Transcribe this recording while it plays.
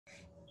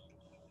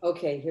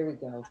Okay, here we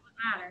go.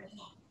 Matters.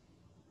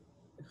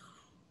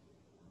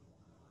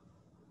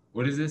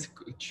 What is this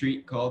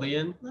treat called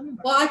again? Lemon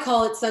bars. Well, I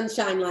call it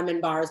sunshine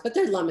lemon bars, but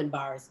they're lemon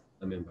bars.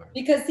 Lemon bar.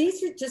 Because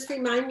these just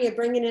remind me of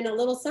bringing in a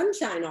little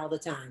sunshine all the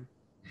time.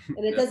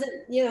 And it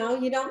doesn't, you know,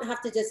 you don't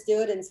have to just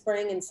do it in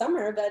spring and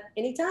summer, but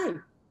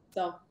anytime.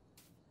 So.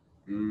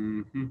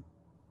 Mm-hmm.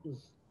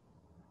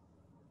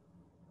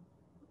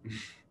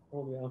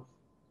 Oh,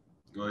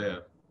 yeah. Oh, yeah.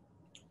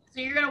 So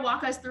you're gonna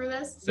walk us through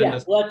this? Send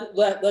us.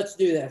 Let's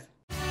do this.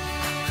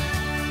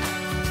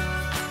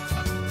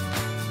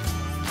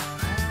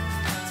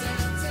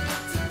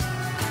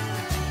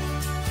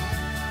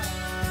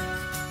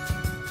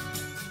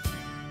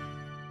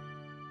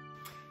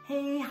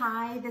 Hey,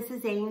 hi, this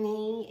is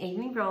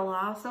Amy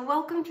Roloff. So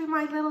welcome to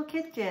my little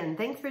kitchen.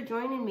 Thanks for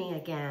joining me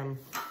again.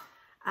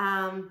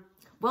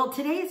 Well,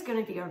 today is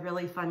going to be a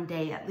really fun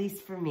day, at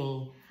least for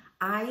me.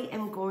 I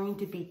am going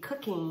to be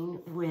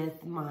cooking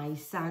with my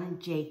son,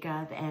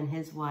 Jacob, and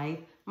his wife,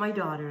 my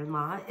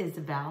daughter-in-law,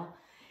 Isabel.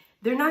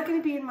 They're not going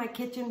to be in my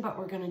kitchen, but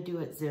we're going to do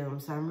it Zoom,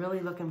 so I'm really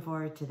looking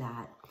forward to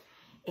that.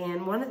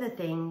 And one of the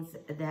things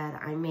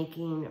that I'm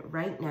making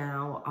right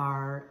now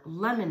are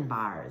lemon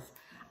bars.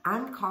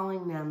 I'm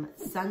calling them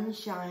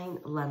sunshine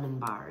lemon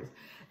bars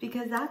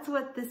because that's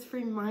what this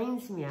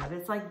reminds me of.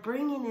 It's like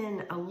bringing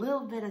in a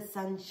little bit of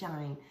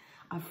sunshine,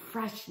 of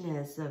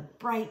freshness, of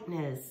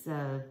brightness,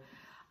 of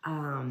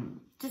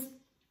just,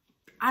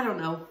 I don't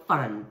know,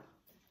 fun.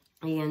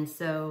 And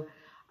so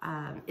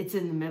it's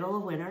in the middle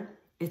of winter.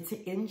 It's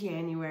in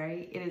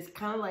January. It is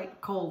kind of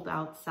like cold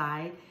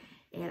outside.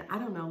 And I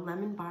don't know,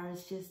 lemon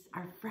bars just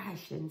are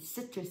fresh and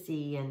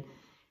citrusy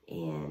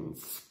and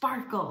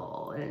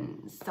sparkle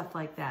and stuff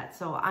like that.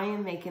 So I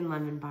am making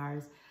lemon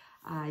bars.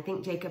 I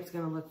think Jacob's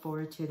gonna look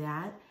forward to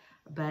that,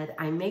 but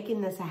I'm making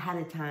this ahead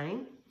of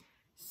time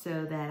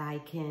so that I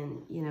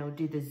can, you know,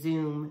 do the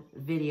Zoom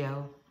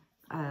video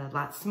a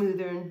lot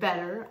smoother and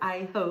better,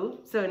 I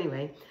hope. So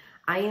anyway,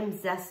 I am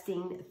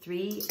zesting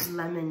 3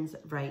 lemons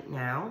right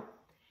now,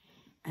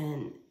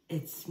 and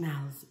it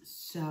smells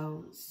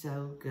so,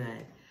 so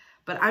good.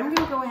 But I'm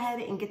gonna go ahead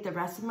and get the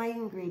rest of my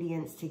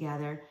ingredients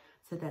together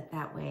so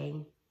that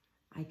way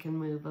I can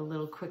move a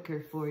little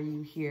quicker for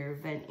you here.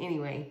 But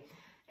anyway,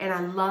 and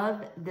I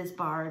love this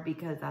bar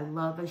because I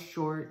love a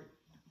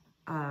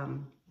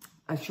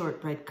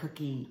shortbread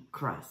cookie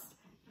crust,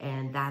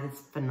 and that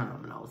is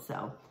phenomenal.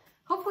 So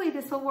hopefully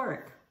this will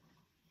work.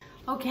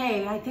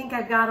 Okay, I think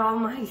I've got all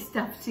my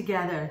stuff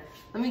together.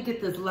 Let me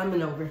get this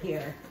lemon over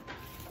here.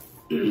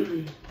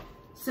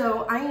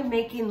 So I am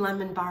making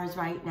lemon bars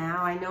right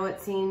now. I know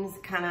it seems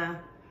kind of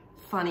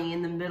funny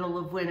in the middle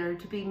of winter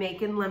to be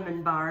making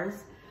lemon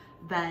bars,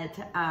 but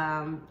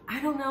I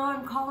don't know,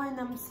 I'm calling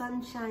them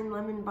sunshine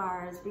lemon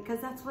bars because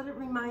that's what it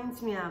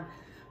reminds me of,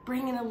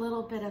 bringing a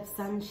little bit of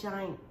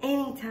sunshine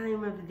any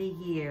time of the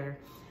year.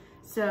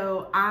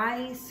 So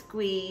I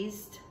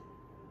squeezed,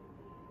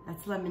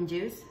 that's lemon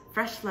juice,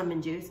 fresh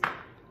lemon juice.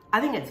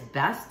 I think it's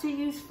best to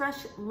use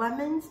fresh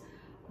lemons,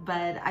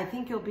 but I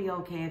think you'll be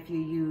okay if you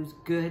use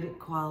good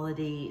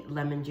quality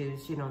lemon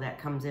juice, you know, that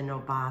comes in a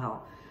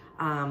bottle.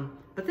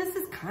 But this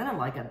is kind of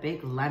like a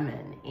big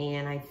lemon,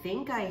 and I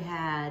think I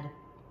had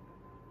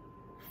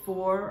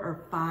 4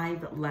 or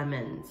 5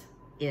 lemons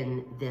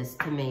in this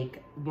to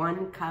make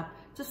 1 cup,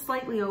 just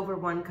slightly over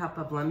 1 cup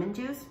of lemon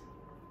juice.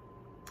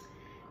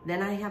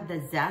 Then I have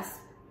the zest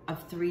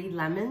of 3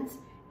 lemons.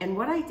 And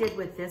what I did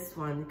with this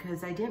one,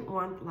 because I didn't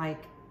want,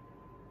 like,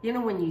 you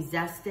know, when you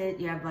zest it,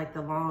 you have like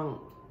the long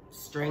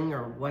string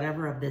or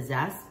whatever of the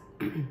zest.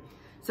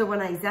 So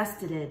when I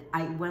zested it,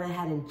 I went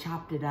ahead and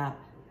chopped it up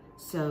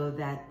so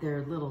that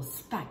they're little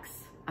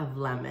specks of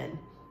lemon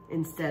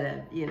instead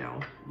of, you know,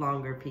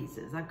 longer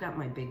pieces. I've got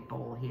my big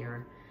bowl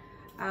here.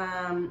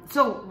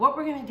 So what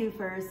we're gonna do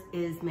first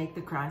is make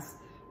the crust.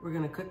 We're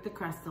gonna cook the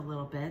crust a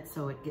little bit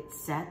so it gets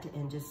set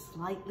and just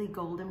slightly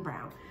golden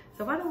brown.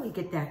 So why don't we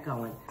get that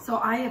going? So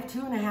I have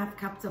 2.5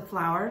 cups of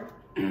flour.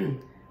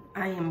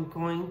 I am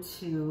going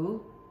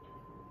to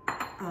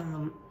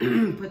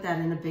put that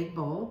in a big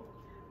bowl.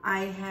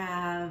 I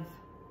have,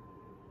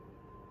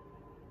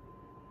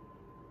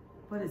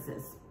 what is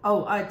this?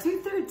 Oh,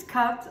 2/3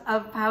 cups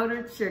of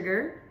powdered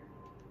sugar.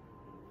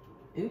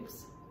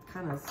 Oops,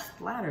 kind of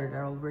splattered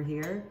over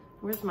here.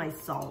 Where's my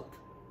salt?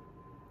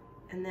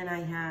 And then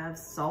I have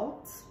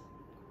salt.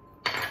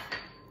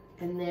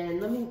 And then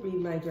let me read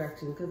my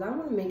directions because I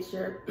want to make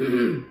sure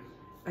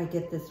I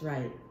get this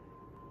right.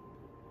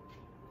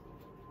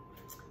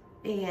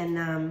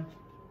 And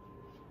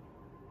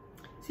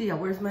so yeah,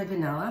 where's my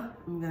vanilla?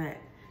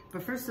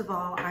 But first of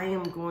all, I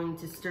am going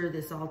to stir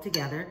this all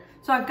together.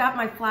 So I've got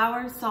my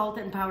flour, salt,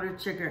 and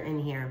powdered sugar in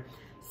here.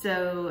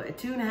 So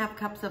 2.5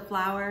 cups of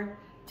flour,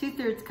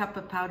 2/3 cup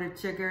of powdered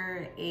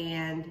sugar,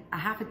 and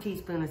 1/2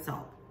 teaspoon of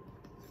salt.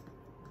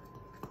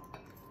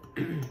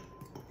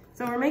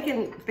 So we're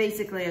making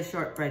basically a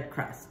shortbread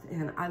crust,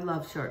 and I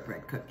love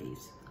shortbread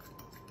cookies.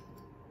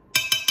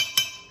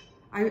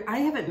 I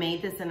haven't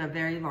made this in a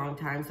very long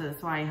time, so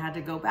that's why I had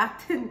to go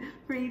back to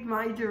read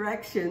my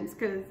directions,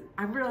 because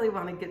I really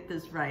want to get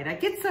this right. I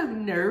get so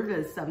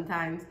nervous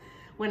sometimes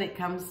when it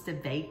comes to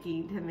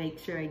baking to make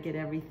sure I get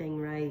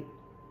everything right.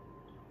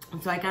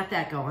 And so I got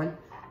that going.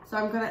 So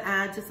I'm gonna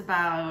add just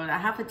about a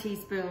half a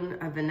teaspoon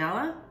of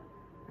vanilla.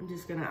 I'm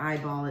just gonna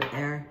eyeball it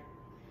there.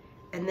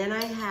 And then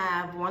I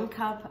have 1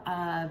 cup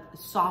of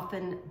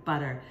softened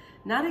butter.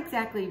 Not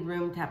exactly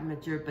room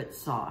temperature, but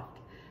soft.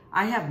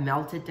 I have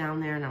melted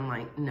down there and I'm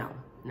like, no.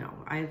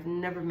 I've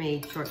never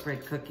made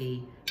shortbread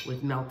cookie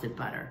with melted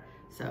butter.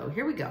 So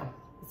here we go.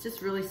 It's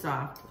just really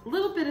soft. A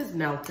little bit is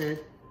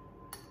melted.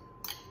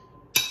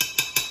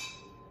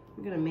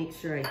 I'm gonna make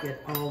sure I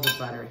get all the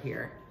butter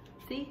here.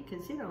 See,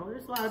 because you know,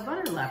 there's a lot of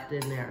butter left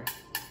in there.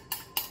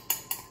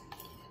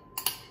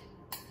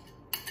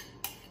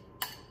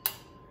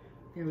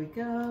 There we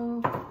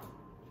go.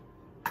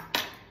 I'm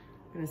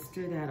gonna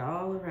stir that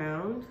all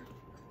around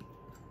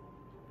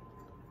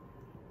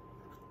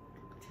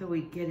till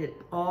we get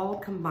it all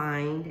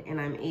combined and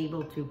I'm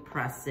able to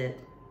press it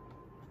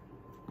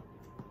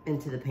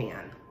into the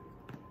pan,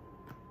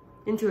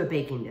 into a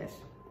baking dish.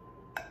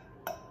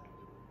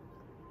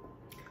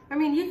 I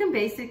mean, you can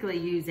basically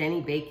use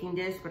any baking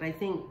dish, but I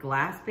think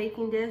glass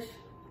baking dish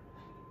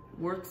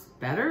works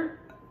better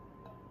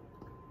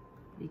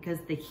because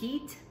the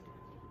heat,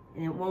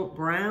 and it won't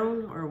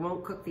brown or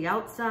won't cook the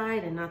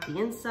outside and not the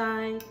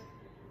inside.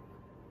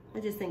 I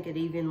just think it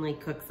evenly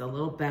cooks a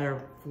little better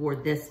for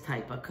this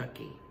type of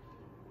cookie.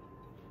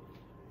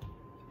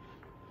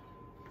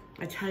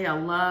 I tell you, I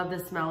love the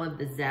smell of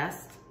the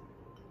zest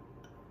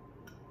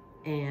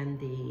and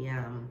the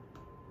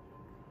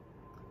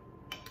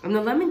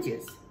lemon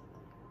juice.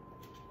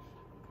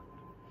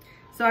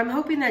 So I'm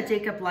hoping that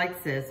Jacob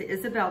likes this.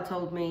 Isabel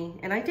told me,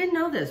 and I didn't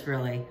know this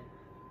really,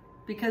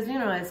 because you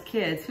know, as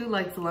kids, who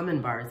likes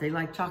lemon bars? They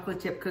like chocolate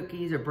chip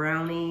cookies or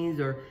brownies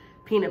or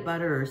peanut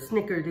butter or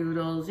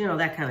snickerdoodles, you know,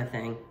 that kind of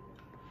thing.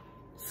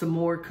 Some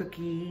more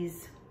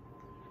cookies,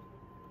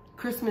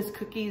 Christmas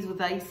cookies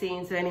with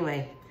icing. So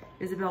anyway,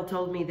 Isabel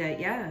told me that,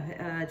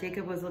 yeah,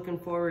 Jacob was looking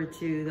forward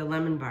to the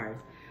lemon bars.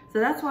 So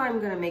that's why I'm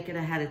gonna make it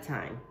ahead of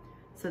time,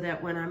 so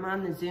that when I'm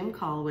on the Zoom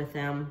call with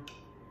them,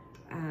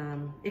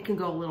 it can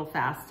go a little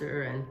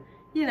faster and,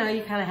 you know,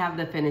 you kind of have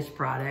the finished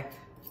product.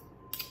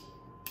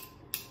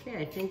 Okay,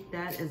 I think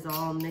that is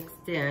all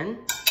mixed in.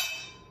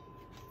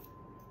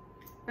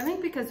 I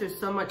think because there's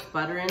so much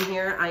butter in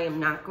here, I am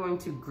not going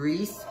to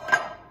grease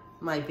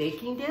my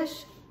baking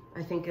dish.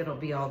 I think it'll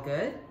be all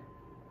good.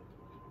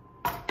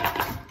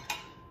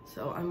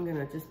 So I'm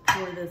gonna just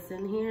pour this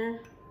in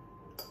here.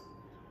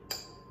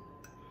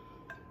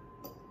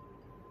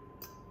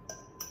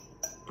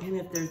 And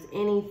if there's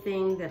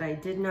anything that I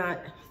did not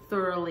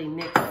thoroughly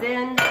mix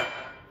in,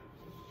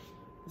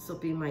 this will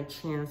be my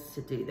chance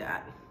to do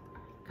that.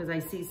 Because I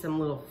see some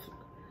little,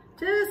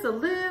 just a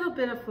little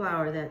bit of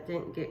flour that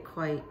didn't get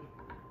quite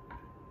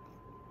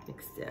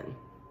mixed in.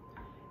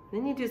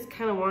 Then you just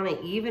kind of want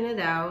to even it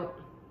out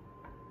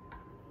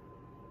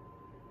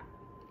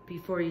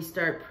before you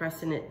start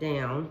pressing it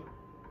down.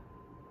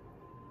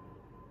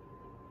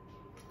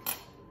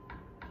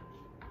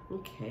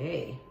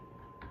 Okay.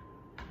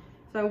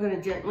 So I'm going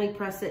to gently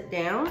press it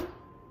down.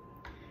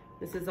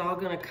 This is all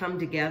going to come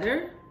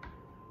together.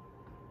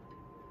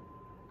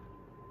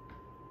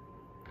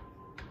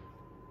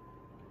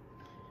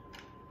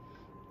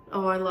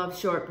 Oh, I love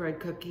shortbread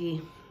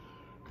cookie.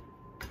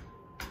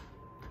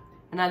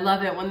 And I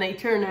love it when they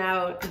turn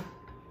out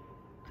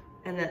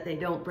and that they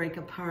don't break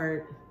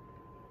apart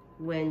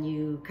when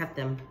you cut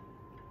them.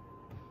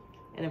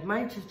 And if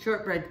my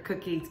shortbread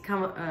cookies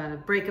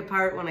break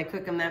apart when I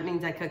cook them, that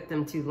means I cooked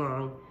them too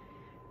long.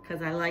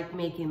 Because I like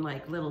making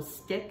like little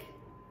stick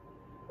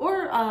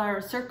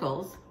or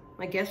circles.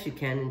 I guess you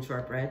can in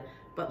shortbread,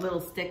 but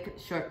little stick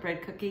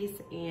shortbread cookies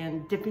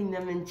and dipping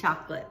them in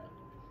chocolate.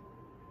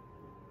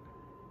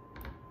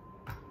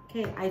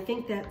 Okay, I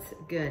think that's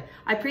good.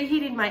 I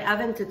preheated my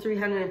oven to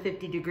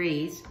 350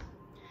 degrees.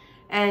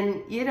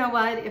 And you know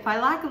what? If I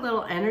lack a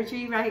little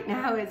energy right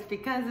now, it's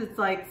because it's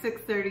like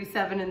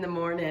 6:37 in the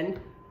morning.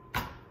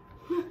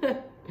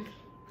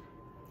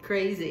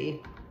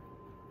 Crazy.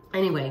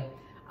 Anyway,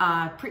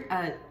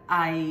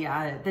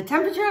 the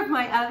temperature of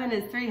my oven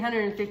is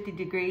 350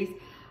 degrees.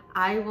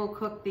 I will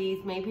cook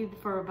these maybe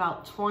for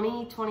about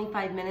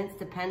 20-25 minutes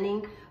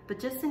depending, but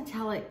just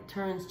until it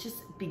turns,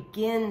 just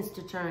begins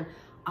to turn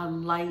a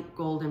light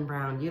golden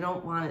brown. You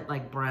don't want it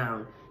like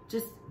brown,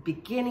 just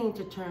beginning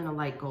to turn a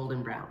light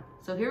golden brown.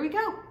 So here we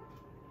go.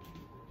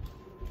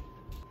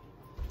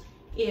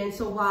 And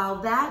so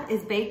while that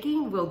is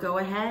baking, we'll go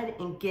ahead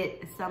and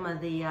get some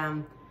of the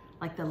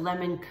like the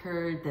lemon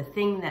curd, the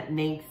thing that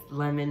makes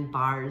lemon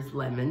bars.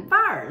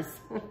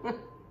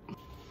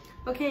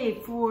 Okay,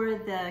 for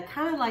the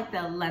kind of like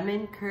the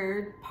lemon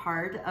curd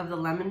part of the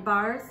lemon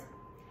bars,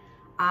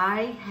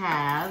 I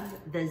have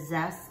the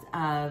zest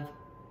of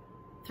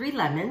 3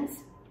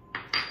 lemons.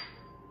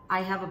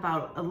 I have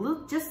about a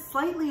little, just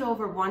slightly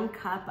over 1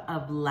 cup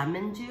of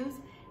lemon juice,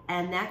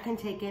 and that can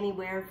take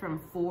anywhere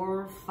from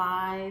 4,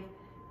 5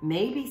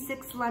 maybe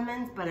 6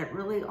 lemons, but it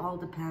really all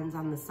depends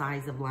on the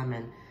size of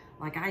lemon.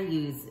 Like I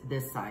use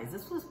this size.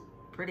 This was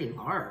pretty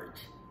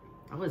large.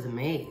 I was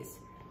amazed.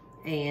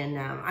 And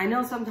I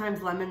know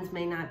sometimes lemons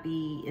may not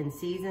be in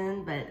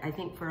season, but I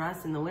think for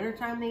us in the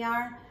wintertime they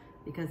are,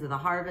 because of the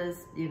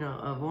harvest, you know,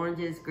 of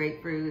oranges,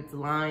 grapefruits,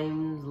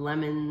 limes,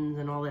 lemons,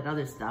 and all that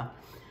other stuff.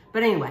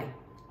 But anyway,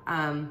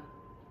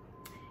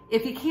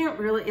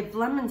 if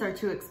lemons are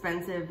too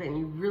expensive and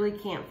you really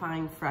can't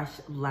find fresh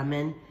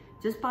lemon,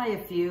 just buy a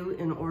few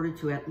in order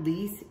to at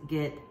least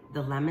get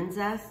the lemon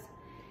zest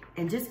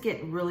and just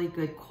get really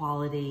good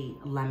quality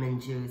lemon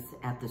juice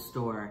at the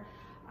store.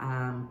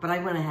 But I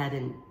went ahead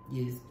and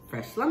used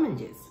fresh lemon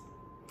juice.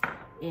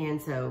 And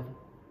so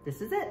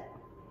this is it.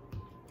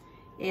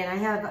 And I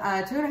have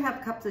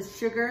 2.5 cups of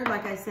sugar,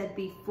 like I said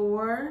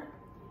before.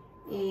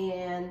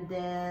 And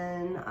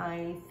then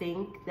I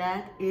think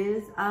that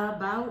is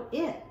about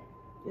it.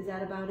 Is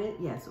that about it?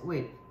 Yes.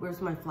 Wait, where's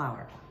my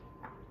flour?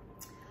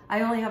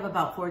 I only have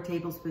about 4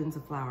 tablespoons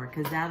of flour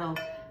because that'll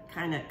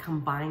kind of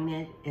combine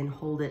it and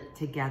hold it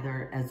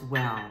together as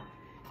well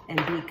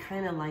and be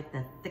kind of like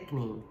the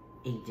thickening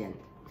agent.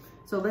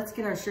 So let's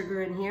get our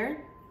sugar in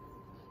here.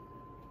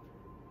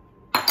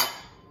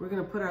 We're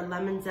gonna put our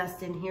lemon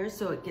zest in here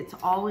so it gets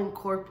all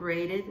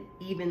incorporated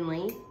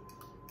evenly,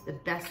 the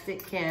best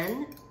it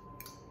can.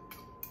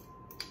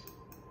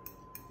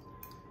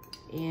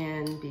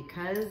 And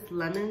because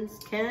lemons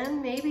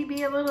can maybe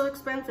be a little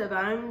expensive,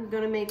 I'm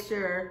gonna make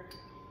sure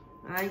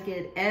I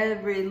get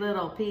every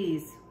little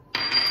piece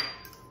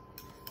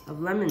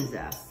of lemon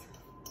zest.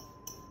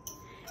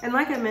 And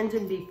like I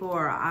mentioned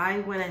before, I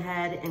went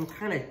ahead and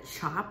kind of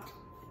chopped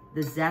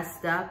the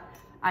zest up.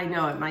 I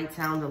know it might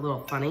sound a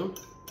little funny,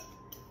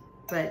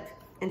 but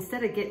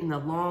instead of getting the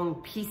long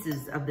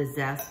pieces of the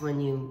zest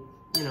when you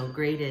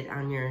grate it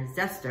on your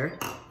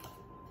zester,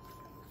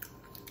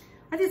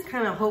 I'm just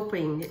kind of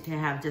hoping to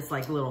have just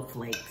like little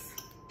flakes.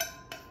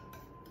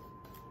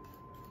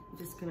 I'm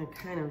just gonna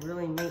kind of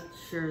really make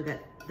sure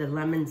that the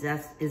lemon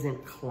zest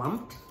isn't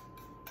clumped,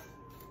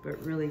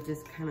 but really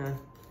just kind of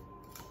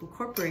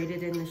incorporate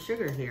it in the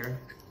sugar here.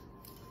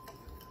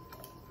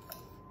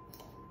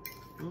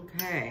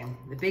 Okay,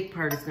 the big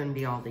part is gonna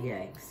be all the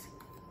eggs.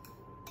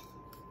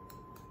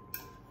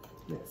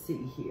 Let's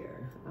see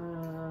here.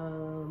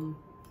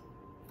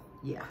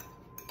 Yeah.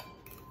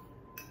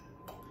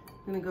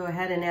 I'm gonna go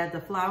ahead and add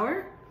the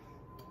flour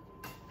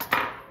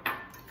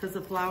because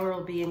the flour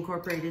will be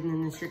incorporated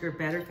in the sugar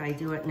better if I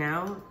do it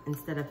now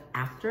instead of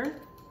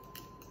after.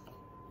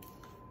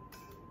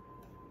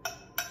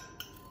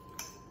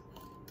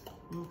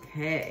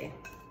 Okay.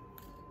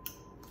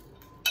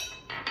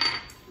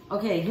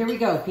 Okay, here we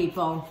go,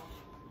 people.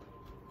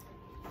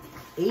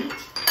 8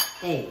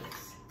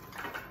 eggs.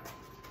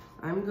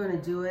 I'm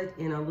gonna do it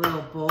in a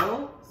little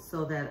bowl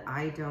so that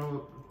I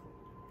don't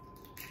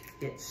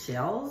get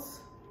shells.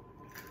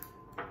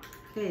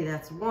 Okay,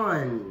 that's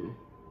 1.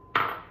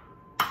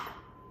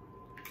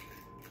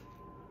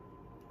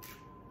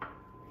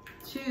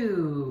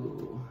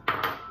 2.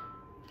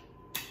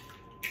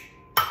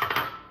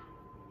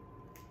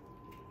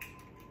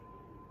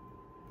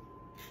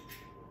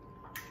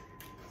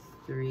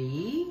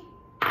 3.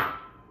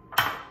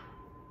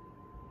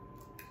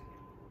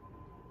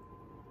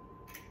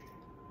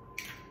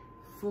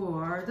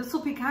 4. This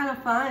will be kind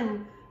of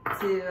fun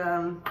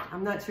to,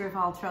 I'm not sure if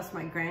I'll trust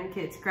my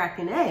grandkids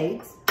cracking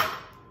eggs,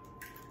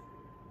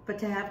 but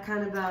to have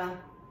kind of a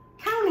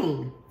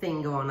counting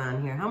thing going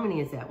on here. How many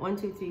is that? 1,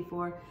 2, 3,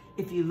 4.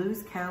 If you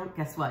lose count,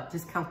 guess what?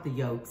 Just count the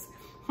yolks.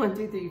 1,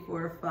 2, 3,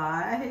 4,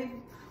 5.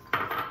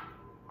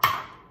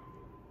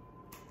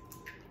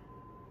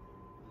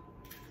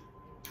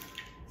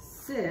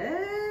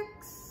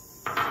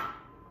 6.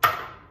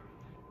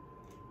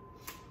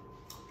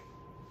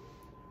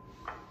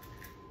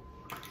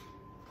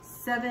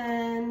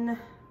 7.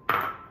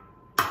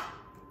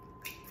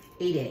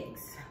 8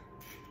 eggs.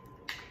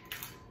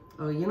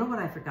 Oh, you know what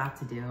I forgot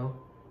to do?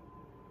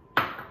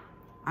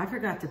 I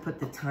forgot to put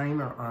the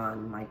timer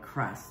on my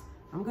crust.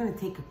 I'm gonna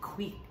take a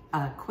quick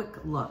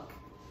look.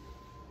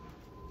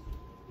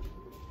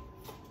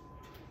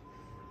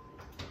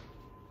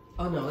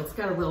 Oh no, it's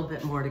got a little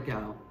bit more to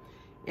go.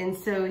 And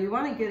so you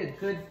wanna get a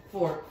good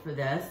fork for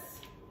this.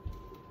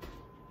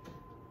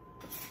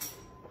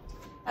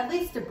 At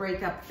least to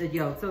break up the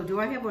yolk. So do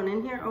I have one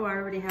in here? Oh, I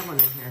already have one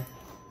in here.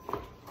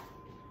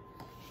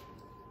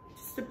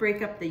 Just to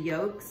break up the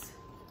yolks.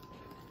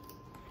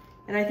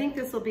 And I think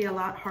this will be a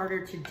lot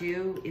harder to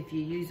do if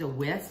you use a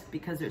whisk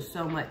because there's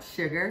so much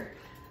sugar.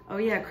 Oh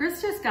yeah,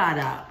 Chris just got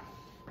up.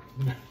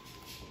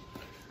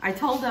 I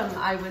told him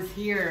I was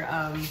here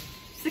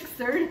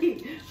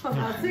 6:30,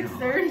 about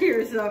 6:30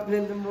 or something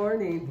in the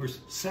morning. We're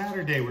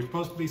Saturday, we're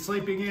supposed to be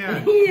sleeping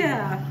in.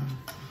 Yeah.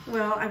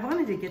 Well, I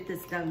wanted to get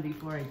this done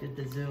before I did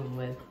the Zoom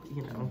with,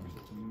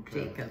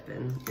 Okay. Jacob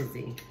and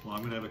Izzy. Well,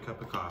 I'm gonna have a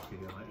cup of coffee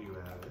and let you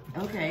have it.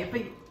 Okay,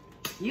 but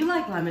you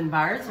like lemon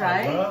bars,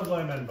 right? I love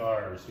lemon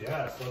bars,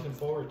 yes, looking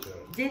forward to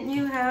it. Didn't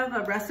you have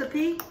a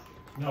recipe?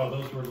 No,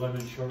 those were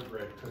lemon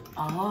shortbread cookies.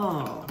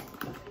 Oh.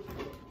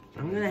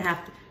 I'm gonna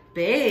have to,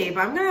 Babe,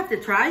 I'm gonna have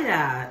to try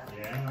that.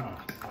 Yeah,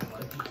 I'd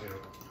like you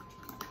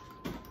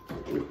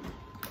to.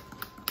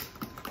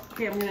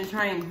 Okay, I'm gonna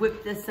try and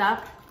whip this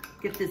up,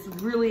 get this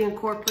really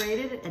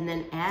incorporated, and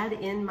then add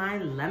in my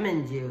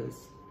lemon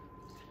juice.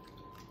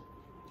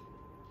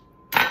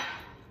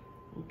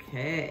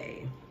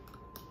 Okay.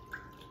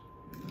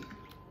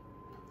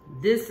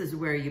 This is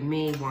where you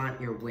may want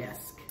your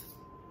whisk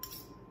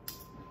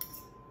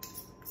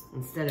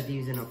instead of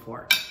using a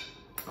fork.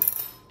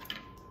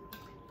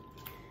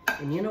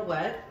 And you know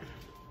what?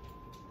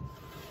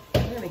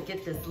 I'm gonna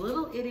get this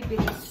little itty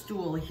bitty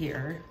stool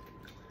here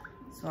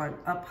so I'm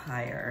up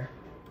higher.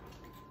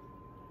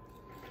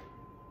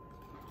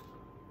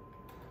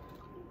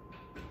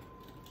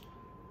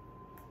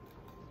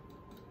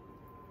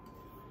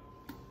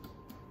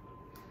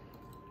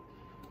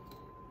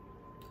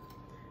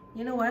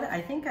 You know what? I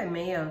think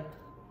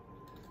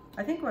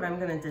what I'm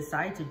gonna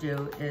decide to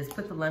do is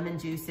put the lemon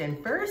juice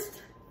in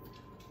first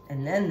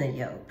and then the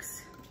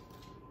yolks,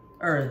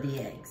 or the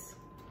eggs.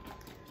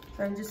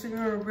 So I'm just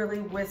gonna really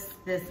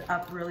whisk this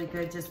up really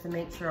good just to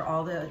make sure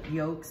all the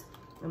yolks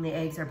and the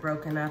eggs are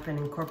broken up and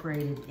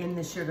incorporated in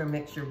the sugar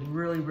mixture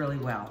really, really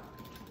well.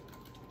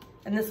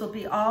 And this will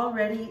be all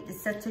ready,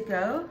 set to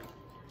go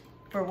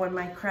for when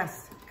my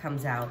crust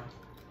comes out.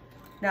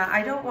 Now,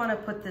 I don't want to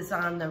put this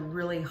on the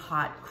really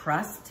hot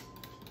crust.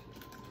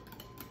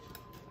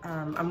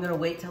 I'm gonna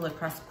wait till the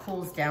crust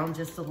cools down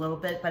just a little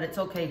bit, but it's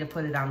okay to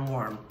put it on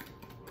warm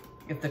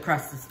if the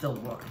crust is still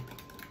warm.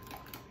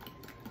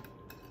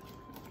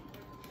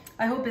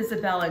 I hope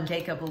Isabel and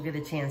Jacob will get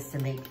a chance to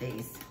make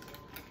these.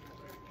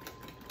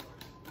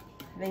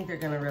 I think they're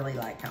gonna really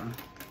like them.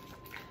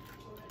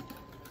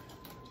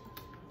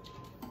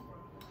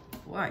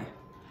 Boy,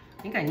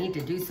 I think I need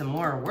to do some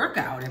more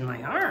workout in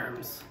my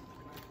arms.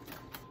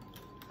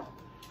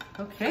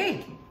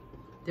 Okay,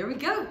 there we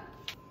go.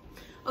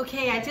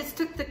 Okay, I just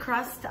took the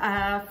crust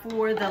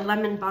for the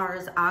lemon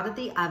bars out of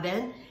the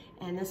oven,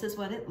 and this is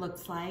what it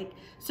looks like.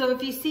 So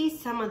if you see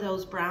some of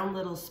those brown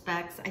little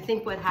specks, I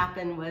think what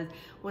happened was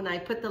when I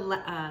put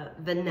the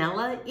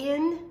vanilla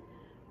in,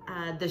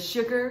 the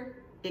sugar,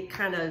 it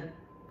kind of,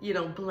 you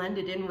know,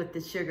 blended in with the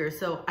sugar.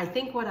 So I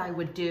think what I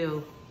would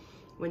do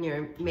when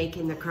you're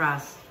making the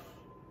crust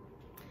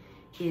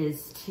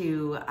is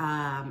to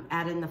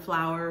add in the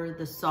flour,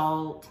 the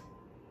salt,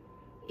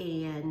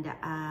 and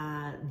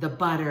the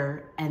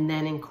butter, and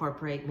then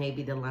incorporate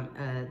maybe the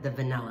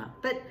vanilla.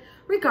 But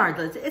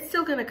regardless, it's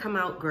still gonna come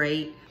out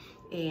great,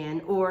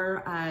 and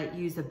or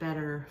use a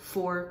better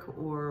fork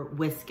or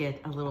whisk it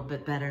a little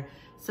bit better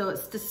so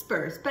it's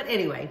dispersed. But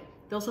anyway,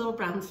 those little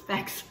brown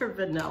specks are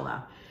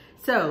vanilla.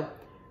 So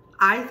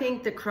I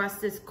think the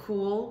crust is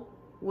cool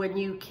when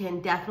you can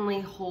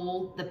definitely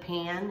hold the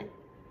pan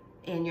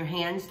and your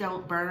hands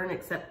don't burn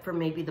except for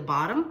maybe the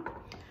bottom.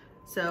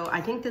 So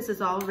I think this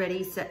is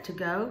already set to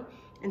go,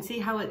 and see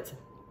how it's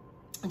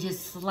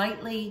just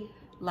slightly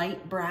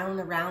light brown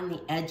around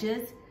the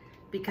edges,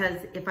 because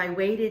if I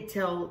waited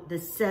till the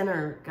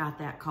center got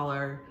that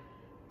color,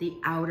 the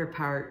outer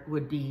part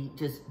would be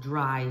just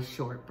dry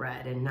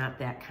shortbread and not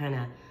that kind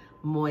of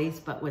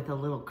moist, but with a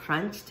little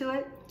crunch to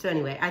it. So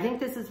anyway, I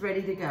think this is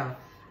ready to go.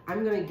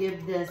 I'm gonna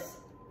give this,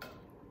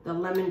 the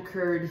lemon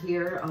curd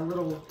here, a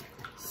little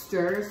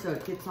stir so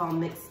it gets all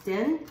mixed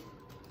in.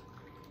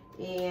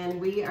 And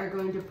we are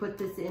going to put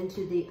this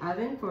into the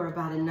oven for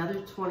about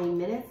another 20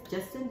 minutes,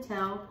 just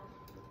until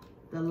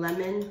the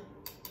lemon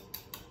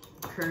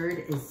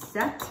curd is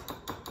set.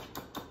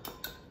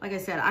 Like I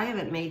said, I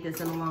haven't made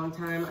this in a long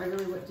time. I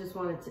really just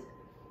wanted to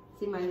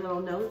see my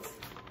little notes,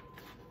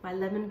 my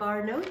lemon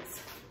bar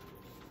notes.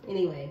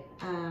 Anyway,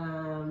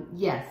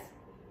 yes,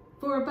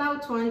 for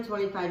about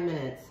 20-25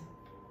 minutes.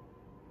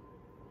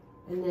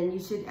 And then you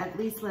should at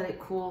least let it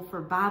cool for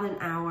about an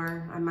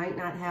hour. I might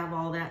not have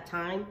all that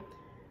time,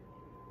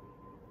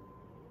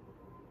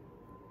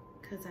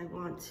 because I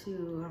want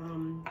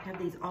to have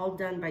these all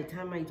done by the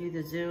time I do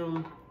the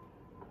Zoom.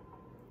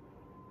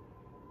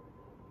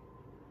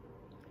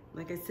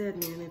 Like I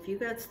said, man, if you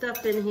got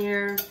stuff in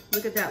here,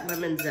 look at that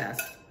lemon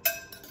zest.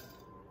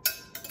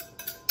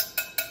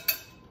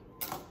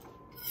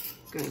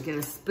 Gonna get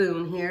a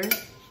spoon here.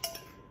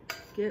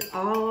 Get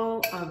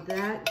all of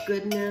that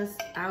goodness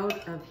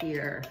out of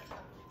here.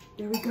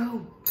 There we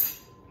go.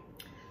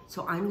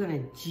 So I'm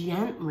gonna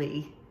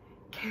gently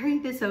carry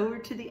this over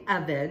to the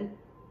oven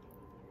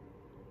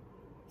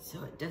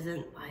so it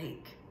doesn't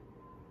like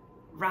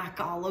rock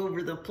all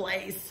over the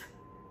place.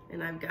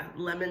 And I've got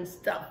lemon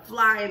stuff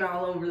flying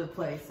all over the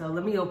place. So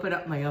let me open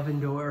up my oven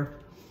door.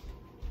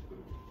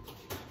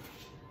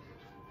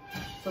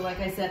 So like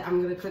I said,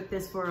 I'm gonna cook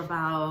this for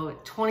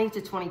about 20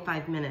 to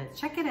 25 minutes.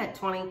 Check it at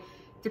 20,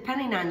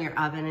 depending on your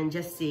oven, and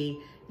just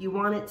see. You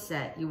want it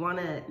set. You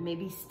wanna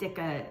maybe stick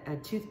a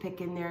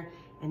toothpick in there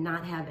and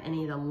not have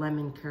any of the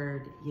lemon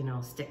curd, you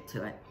know, stick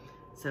to it.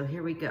 So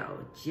here we go,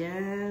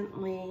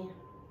 gently.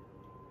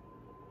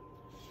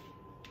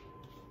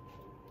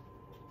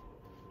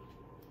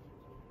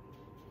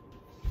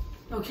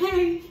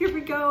 Okay, here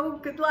we go,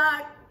 good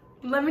luck.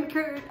 Lemon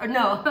curd, or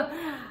no,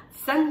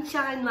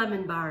 sunshine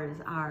lemon bars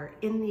are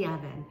in the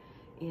oven.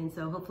 And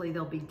so hopefully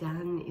they'll be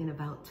done in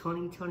about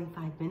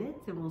 20-25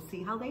 minutes, and we'll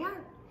see how they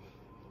are.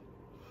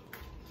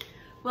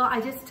 Well,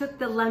 I just took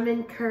the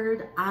lemon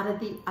curd out of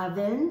the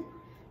oven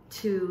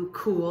to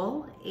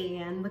cool,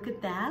 and look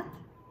at that.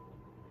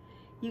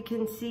 You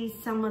can see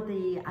some of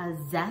the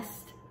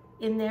zest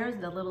in there,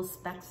 the little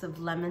specks of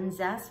lemon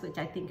zest, which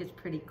I think is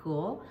pretty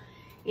cool.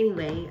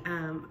 Anyway,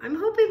 I'm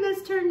hoping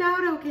this turned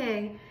out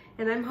okay,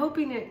 and I'm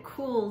hoping it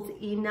cools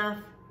enough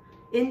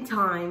in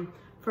time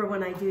for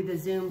when I do the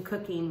Zoom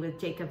cooking with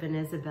Jacob and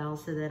Isabel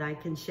so that I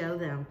can show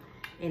them.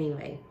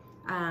 Anyway,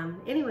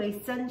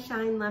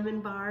 sunshine lemon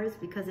bars,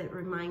 because it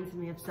reminds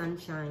me of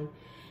sunshine.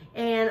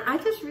 And I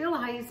just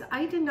realized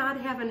I did not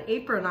have an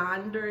apron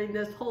on during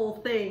this whole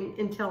thing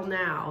until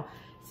now.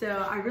 So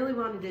I really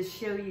wanted to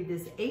show you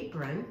this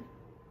apron.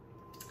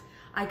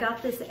 I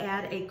got this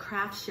at a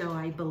craft show,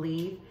 I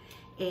believe,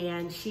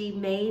 and she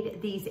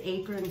made these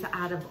aprons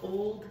out of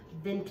old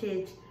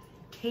vintage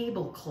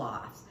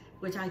tablecloths,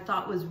 which I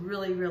thought was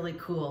really, really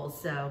cool.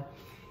 So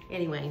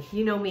anyway,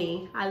 you know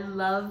me, I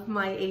love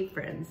my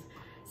aprons.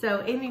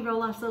 So Amy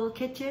Roloff's Little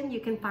Kitchen, you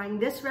can find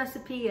this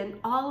recipe and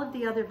all of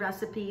the other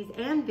recipes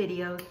and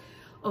videos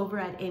over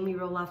at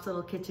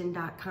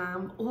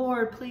amyroloffslittlekitchen.com,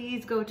 or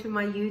please go to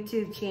my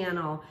YouTube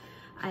channel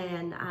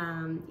and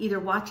either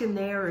watch them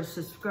there or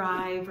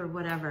subscribe or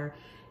whatever.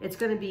 It's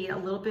going to be a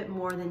little bit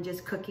more than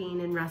just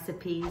cooking and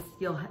recipes.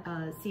 You'll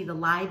see the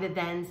live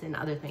events and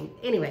other things.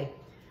 Anyway,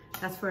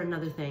 that's for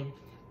another thing.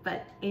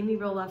 But Amy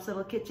Roloff's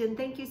Little Kitchen,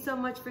 thank you so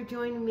much for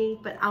joining me,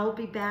 but I'll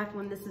be back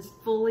when this is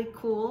fully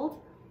cooled.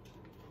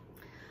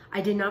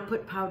 I did not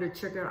put powdered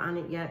sugar on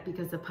it yet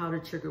because the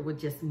powdered sugar would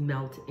just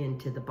melt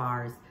into the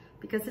bars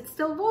because it's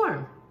still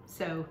warm.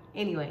 So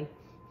anyway,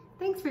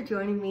 thanks for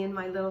joining me in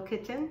my little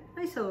kitchen.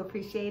 I so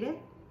appreciate it.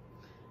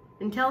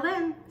 Until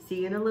then,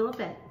 see you in a little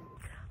bit.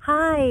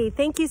 Hi,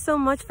 thank you so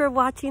much for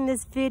watching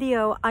this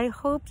video. I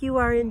hope you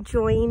are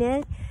enjoying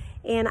it,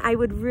 and I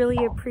would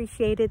really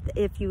appreciate it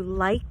if you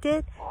liked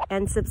it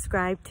and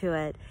subscribed to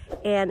it.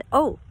 And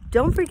oh,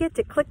 don't forget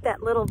to click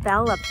that little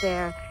bell up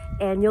there,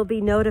 and you'll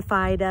be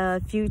notified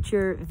of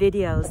future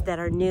videos that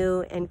are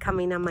new and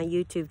coming on my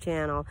YouTube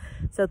channel.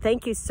 So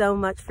thank you so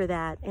much for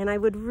that. And I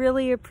would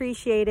really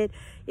appreciate it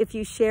if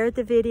you shared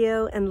the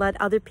video and let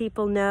other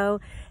people know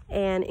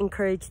and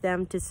encourage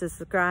them to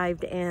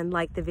subscribe and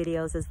like the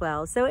videos as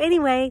well. So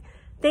anyway,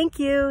 thank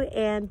you,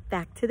 and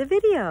back to the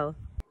video.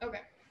 Okay.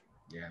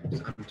 Yeah,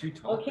 I'm too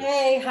tall.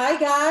 Okay, hi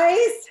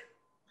guys.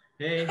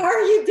 Hey. How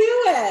are you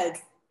doing?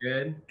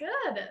 Good.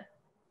 Good.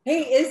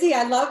 Hey Izzy,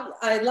 I love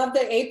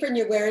the apron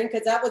you're wearing,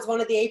 because that was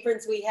one of the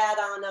aprons we had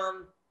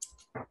on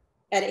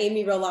at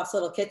Amy Roloff's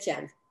Little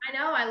Kitchen. I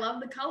know. I love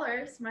the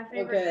colors. My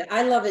favorite. Okay,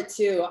 I love it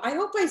too. I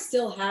hope I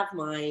still have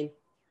mine.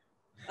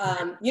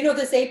 You know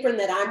this apron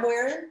that I'm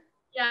wearing?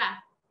 Yeah.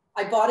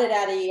 I bought it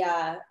at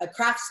a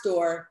craft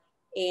store,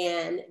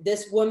 and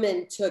this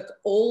woman took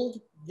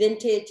old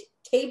vintage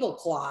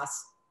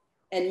tablecloths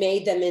and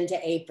made them into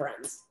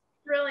aprons.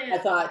 Brilliant. I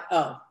thought,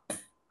 oh,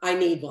 I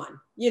need one.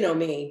 You know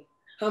me.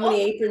 How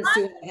many aprons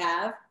do I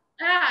have?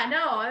 Yeah,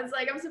 no. I was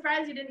like, I'm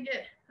surprised you didn't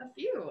get a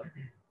few.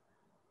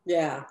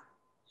 Yeah.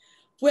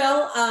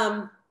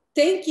 Well,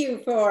 thank you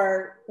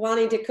for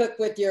wanting to cook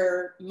with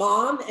your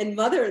mom and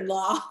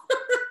mother-in-law.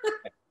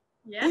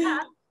 Yeah.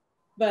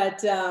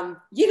 But,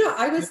 you know,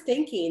 I was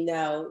thinking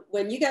though,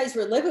 when you guys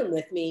were living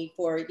with me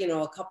for, you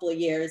know, a couple of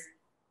years,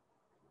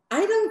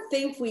 I don't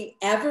think we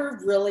ever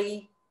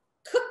really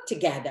cooked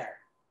together.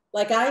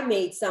 Like I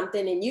made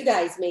something and you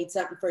guys made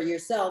something for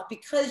yourself,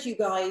 because you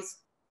guys,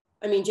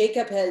 I mean,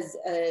 Jacob has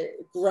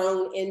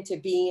grown into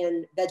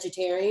being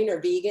vegetarian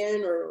or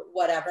vegan or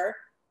whatever.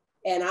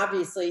 And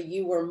obviously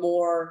you were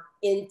more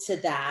into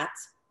that.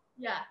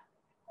 Yeah.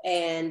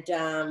 And,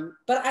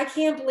 but I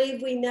can't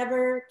believe we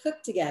never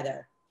cooked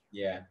together.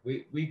 Yeah,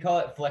 we call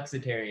it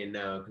flexitarian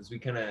now, because we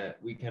kind of,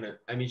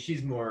 I mean, she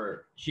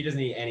doesn't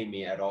eat any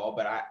meat at all,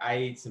 but I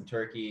eat some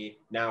turkey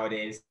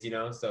nowadays, you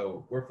know,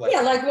 so we're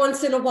flexible. Yeah, like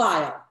once in a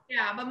while.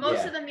 Yeah, but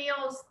most of the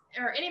meals,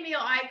 or any meal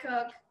I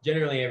cook,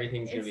 generally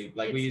everything's going to be,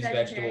 like we use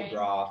vegetable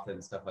broth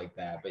and stuff like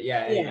that. But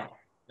yeah, anyway,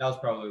 that was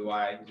probably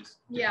why, just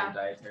different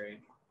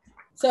dietary.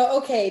 So,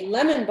 okay,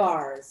 lemon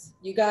bars,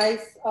 you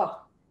guys, oh.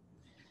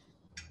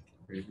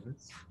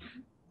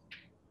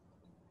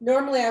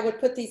 Normally I would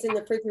put these in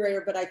the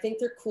refrigerator, but I think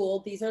they're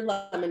cool. These are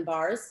lemon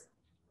bars,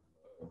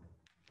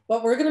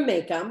 but we're gonna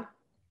make them.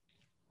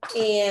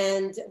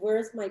 And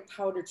where's my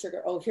powdered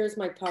sugar? Oh, here's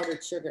my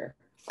powdered sugar.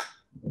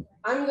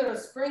 I'm gonna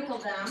sprinkle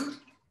them.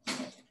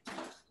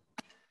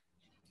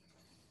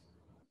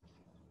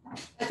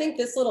 I think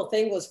this little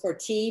thing was for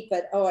tea,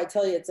 but oh, I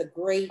tell you, it's a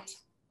great.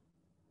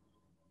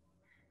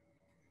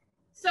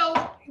 So,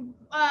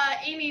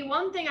 Amy,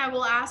 one thing I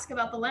will ask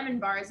about the lemon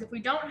bars, if we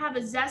don't have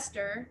a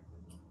zester,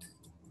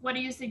 what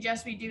do you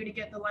suggest we do to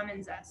get the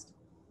lemon zest?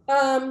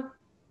 I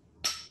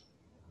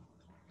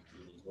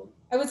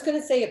was going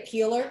to say a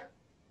peeler,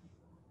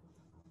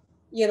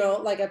 you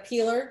know, like a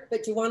peeler,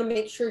 but you want to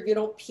make sure you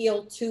don't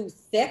peel too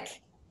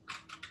thick.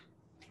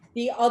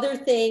 The other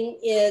thing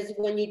is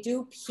when you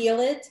do peel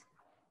it,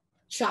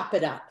 chop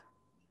it up.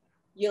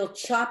 You'll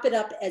chop it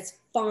up as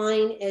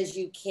fine as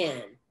you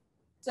can.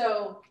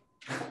 So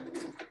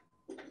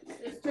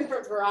there's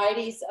different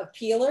varieties of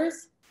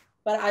peelers,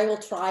 but I will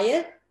try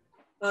it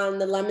on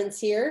the lemons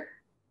here.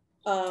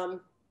 Well,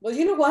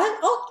 you know what?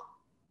 Oh,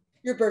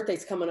 your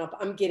birthday's coming up.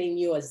 I'm getting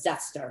you a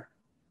zester.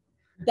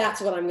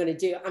 That's what I'm going to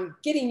do. I'm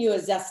getting you a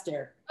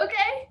zester.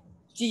 Okay.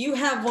 Do you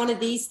have one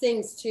of these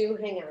things too?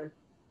 Hang on.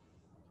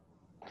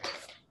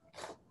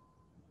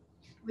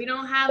 We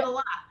don't have a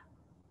lot.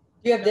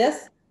 Do you have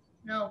this?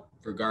 No.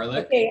 For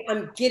garlic? Okay,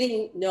 I'm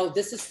getting, no,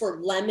 this is for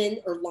lemon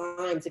or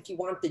limes if you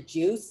want the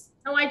juice.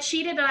 No, I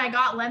cheated and I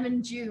got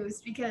lemon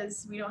juice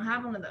because we don't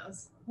have one of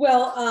those.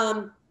 Well,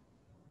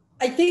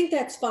 I think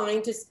that's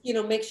fine. Just, you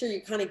know, make sure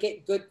you kind of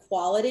get good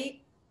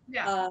quality.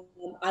 Yeah.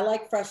 I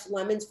like fresh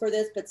lemons for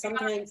this, but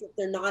sometimes if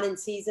they're not in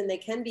season, they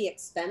can be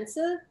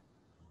expensive.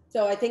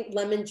 So I think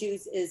lemon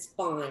juice is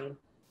fine.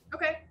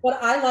 Okay.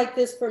 But I like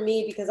this for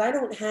me because I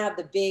don't have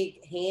the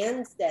big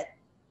hands that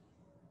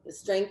the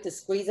strength to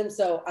squeeze them.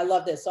 So I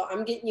love this. So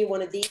I'm getting you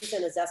one of these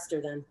and a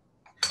zester then.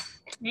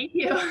 Thank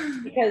you.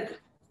 Because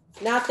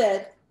not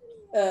that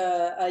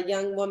a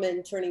young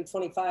woman turning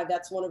 25,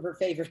 that's one of her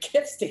favorite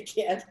gifts to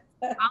get.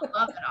 I'll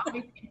love it. I'll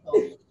be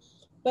thankful.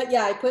 But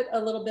yeah, I put a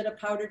little bit of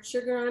powdered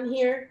sugar on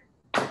here.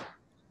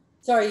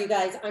 Sorry, you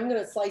guys, I'm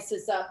gonna slice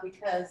this up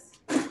because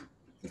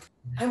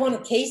I want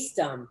to taste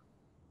them.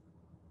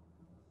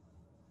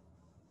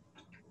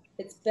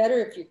 It's better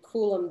if you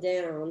cool them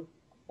down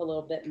a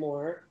little bit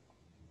more.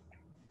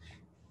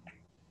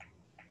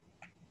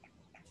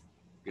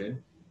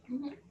 Good?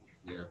 Mm-hmm.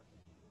 Yeah.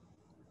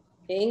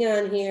 Hang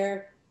on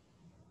here.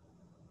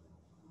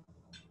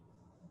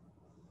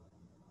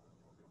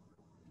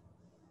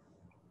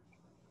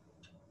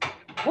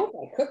 I hope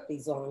I cooked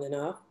these long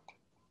enough.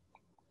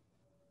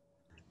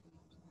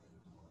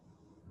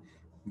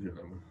 No,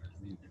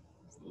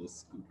 it's a little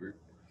scooper.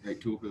 Right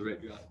tool for the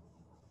right job.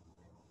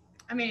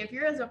 I mean, if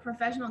you're as a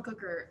professional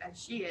cooker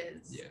as she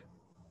is, Yeah.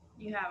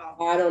 you have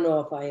all. I don't know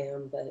if I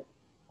am, but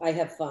I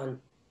have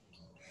fun.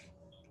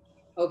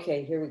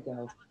 Okay, here we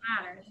go.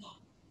 Matters.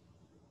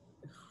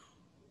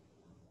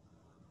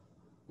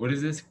 What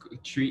is this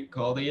treat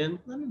called again?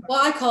 Lemon bar. Well,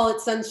 I call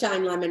it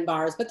sunshine lemon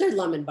bars, but they're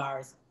lemon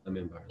bars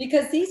Lemon bar.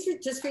 because these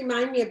just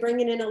remind me of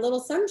bringing in a little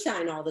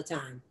sunshine all the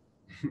time.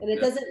 And it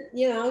doesn't,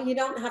 you know, you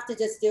don't have to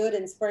just do it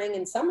in spring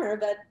and summer,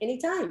 but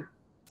anytime.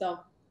 So.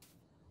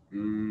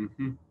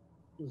 Mm-hmm.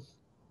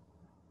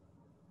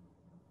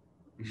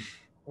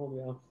 Oh,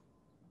 yeah.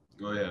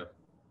 Oh yeah.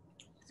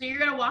 So you're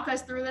gonna walk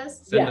us through this?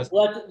 Send Yeah, us-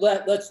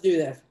 let's do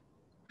this.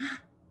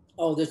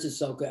 Oh, this is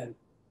so good.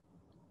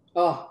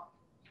 Oh,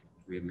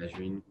 We have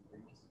measuring.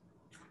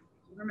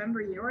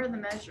 Remember, you're the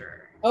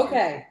measurer.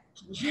 okay.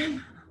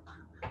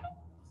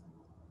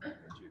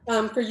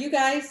 For you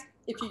guys,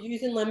 if you're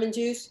using lemon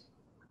juice,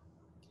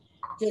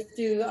 just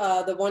do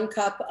the 1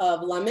 cup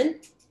of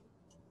lemon.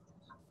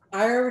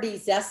 I already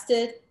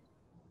zested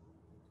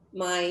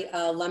my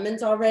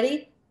lemons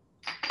already,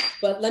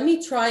 but let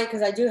me try it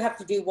because I do have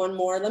to do one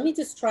more. Let me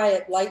just try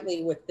it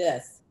lightly with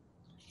this.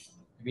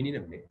 We need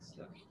a mix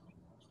stuff.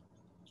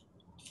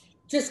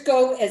 Just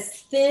go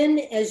as thin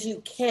as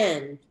you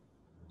can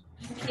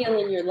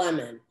peeling your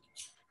lemon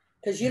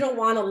because you don't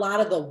want a lot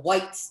of the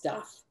white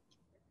stuff.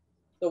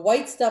 The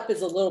white stuff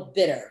is a little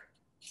bitter.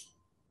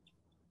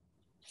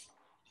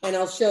 And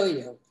I'll show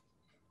you.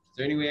 Is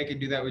there any way I could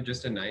do that with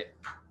just a knife?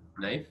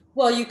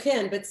 Well, you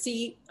can, but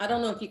see, I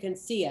don't know if you can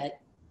see it.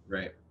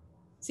 Right.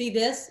 See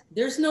this?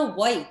 There's no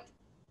white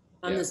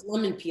on Yeah. this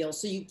lemon peel,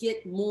 so you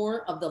get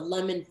more of the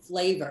lemon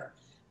flavor.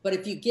 But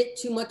if you get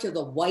too much of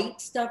the white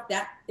stuff,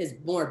 that is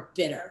more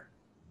bitter.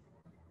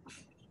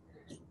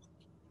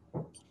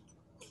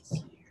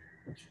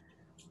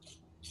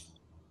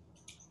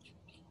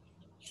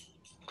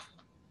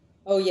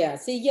 Oh yeah,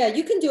 see, yeah,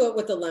 you can do it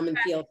with a lemon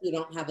peel if you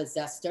don't have a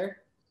zester.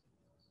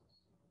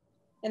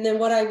 And then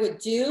what I would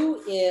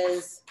do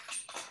is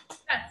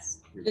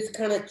Yes. just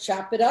kind of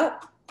chop it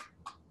up.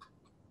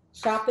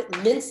 Chop it,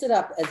 mince it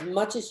up as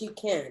much as you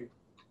can.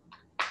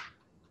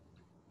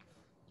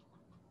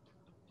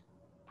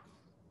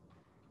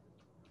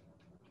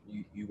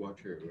 You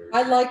watch her.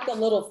 I like the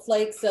little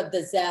flakes of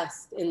the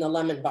zest in the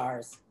lemon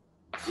bars.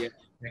 Yeah.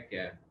 Heck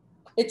yeah.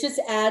 It just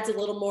adds a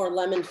little more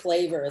lemon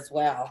flavor as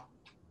well.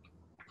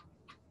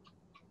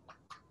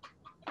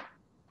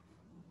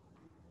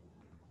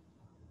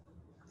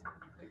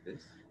 Like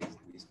this.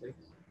 These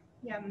flakes.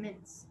 Yeah,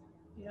 mince.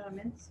 You know what a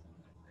mince?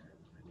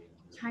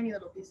 Tiny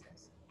little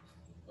pieces.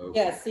 Oh.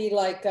 Yeah, see,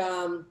 like,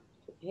 hang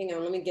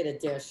on, let me get a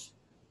dish.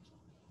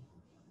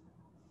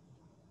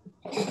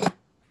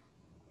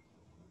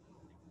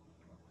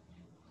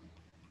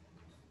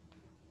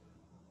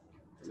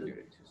 Let me give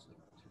it two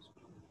spoons.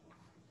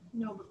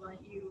 No, but like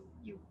you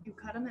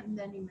cut them and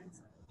then you mince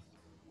them.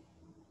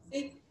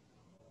 See?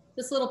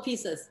 Just little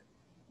pieces.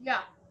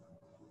 Yeah.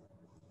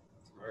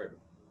 It's hard.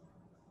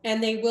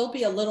 And they will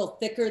be a little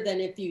thicker than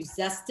if you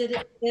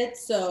zested it,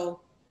 so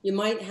you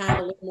might have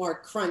a little more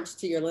crunch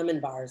to your lemon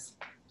bars.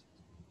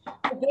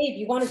 Oh, babe,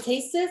 you want to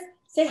taste this?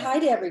 Say hi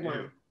to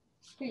everyone.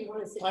 Here, you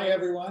want to sit Hi, down?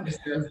 everyone.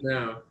 Just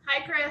now.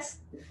 Hi, Chris.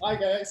 Hi,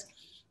 guys.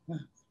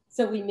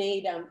 So we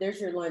made,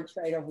 there's your lunch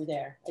right over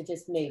there. I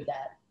just made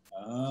that.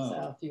 Oh.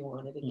 So if you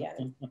wanted to get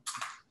it.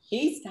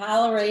 He's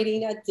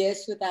tolerating a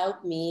dish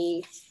without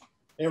meat.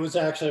 It was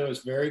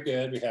very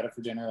good. We had it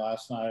for dinner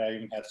last night. I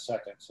even had a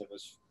second, so it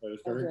was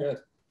very good.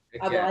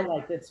 I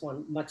like this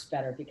one much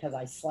better because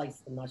I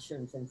sliced the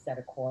mushrooms instead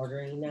of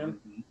quartering them.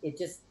 It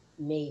just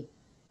made,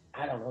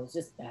 I don't know, it's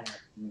just better.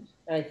 And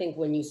I think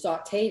when you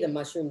saute the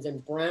mushrooms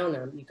and brown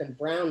them, you can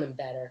brown them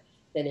better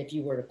than if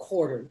you were to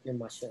quarter your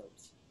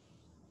mushrooms.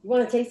 You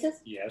want to taste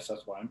this? Yes,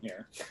 that's why I'm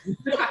here.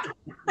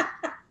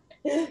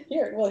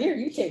 Here,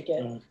 you take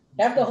it.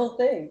 Have the whole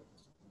thing.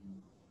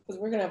 Because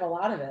we're going to have a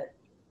lot of it.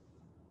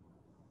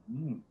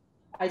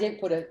 I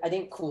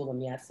didn't cool them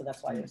yet, so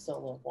that's why they're still a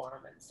little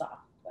warm and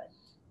soft. But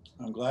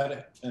I'm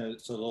glad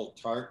it's a little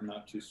tart and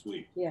not too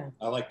sweet. Yeah.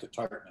 I like the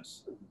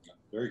tartness.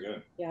 Very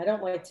good. Yeah, I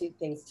don't like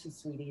things too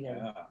sweet either.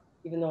 Yeah.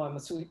 Even though I'm a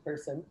sweet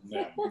person.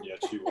 Yeah, yes,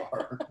 you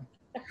are.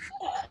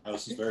 Oh,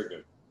 this is very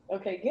good.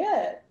 Okay,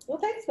 good. Well,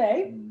 thanks,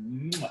 babe.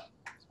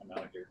 I'm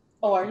out of here.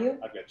 Oh, are you?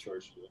 I've got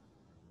chores to do.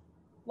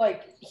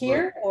 Like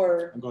here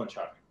or? I'm going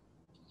shopping.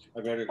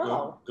 I better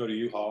go to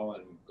U-Haul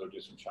and go do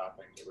some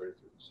shopping, get ready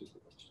for the Super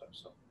Bowl stuff.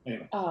 So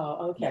anyway.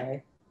 Oh,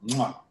 okay.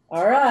 Yeah.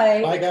 All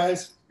right. Bye,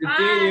 guys. Good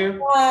seeing you.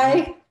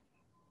 Bye.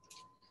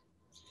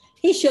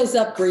 He shows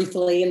up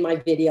briefly in my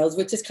videos,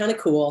 which is kind of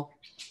cool.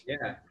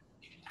 Yeah.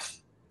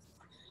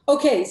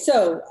 Okay,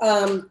 so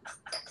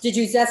did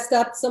you zest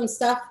up some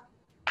stuff?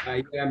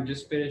 Yeah, I'm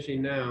just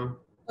finishing now.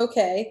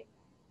 Okay.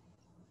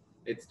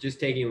 It's just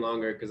taking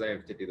longer because I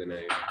have to do the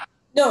knife.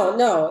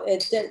 No,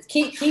 it's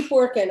keep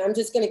working. I'm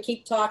just going to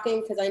keep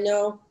talking because I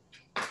know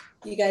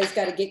you guys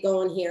got to get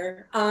going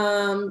here.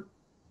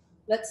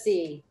 Let's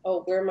see.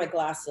 Oh, where are my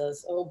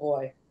glasses? Oh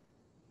boy.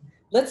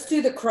 Let's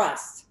do the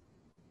crust.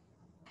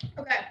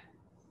 Okay.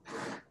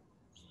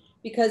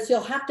 Because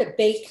you'll have to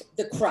bake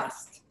the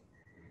crust.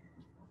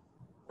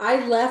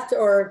 I left,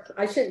 or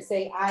I shouldn't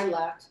say I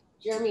left.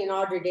 Jeremy and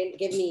Audrey didn't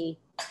give me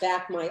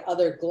back my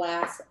other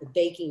glass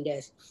baking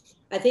dish.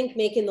 I think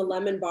making the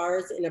lemon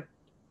bars in a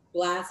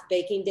glass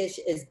baking dish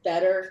is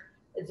better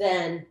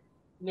than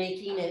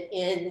making it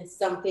in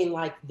something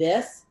like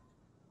this.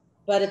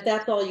 But if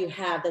that's all you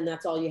have, then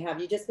that's all you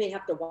have. You just may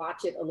have to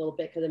watch it a little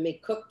bit because it may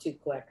cook too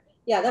quick.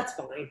 Yeah, that's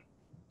fine.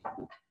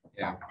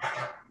 Yeah,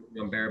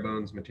 on bare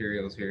bones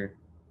materials here.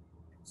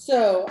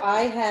 So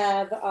I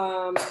have,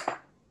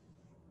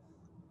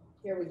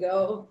 here we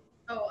go.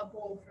 Oh, a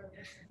bowl for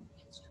this.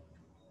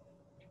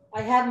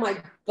 I have my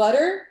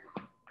butter.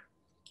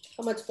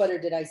 How much butter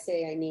did I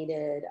say I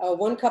needed?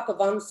 1 cup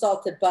of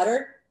unsalted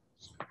butter.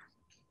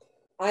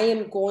 I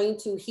am going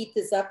to heat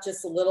this up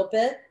just a little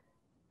bit.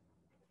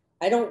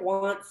 I don't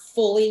want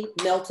fully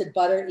melted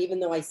butter, even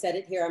though I said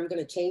it here. I'm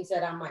going to change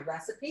that on my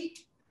recipe.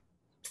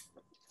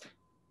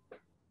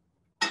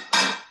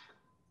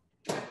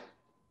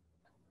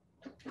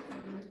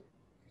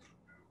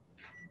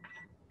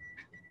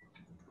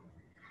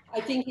 I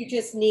think you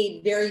just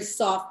need very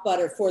soft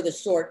butter for the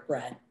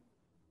shortbread.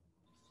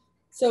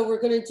 So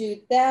we're going to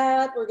do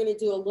that. We're going to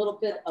do a little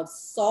bit of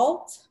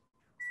salt.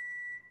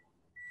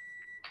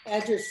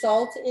 Add your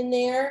salt in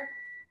there.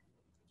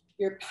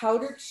 Your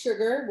powdered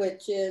sugar,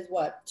 which is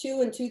what?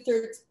 2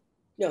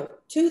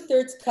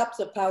 2/3 cups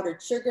of powdered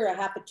sugar, a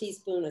 1/2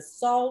 teaspoon of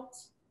salt.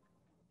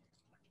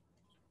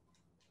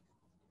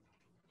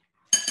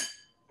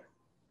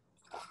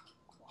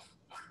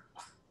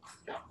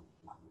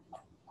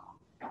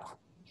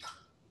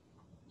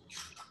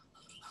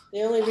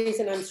 The only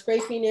reason I'm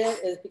scraping it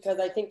is because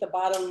I think the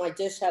bottom of my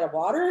dish had a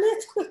water in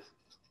it.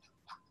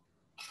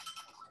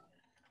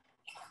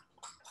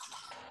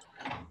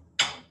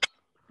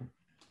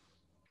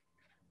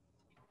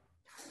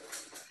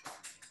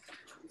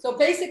 So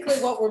basically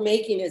what we're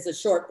making is a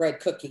shortbread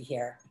cookie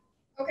here.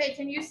 Okay,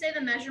 can you say the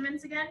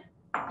measurements again?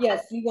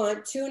 Yes, you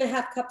want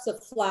 2.5 cups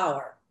of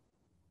flour.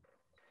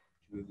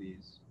 2 of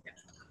these.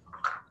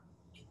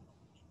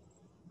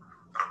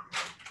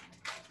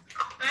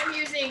 I'm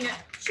using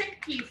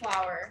chickpea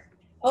flour.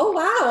 Oh,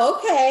 wow,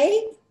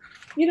 okay.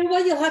 You know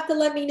what, you'll have to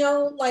let me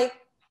know like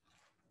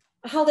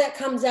how that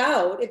comes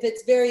out. If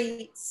it's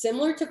very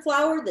similar to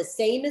flour, the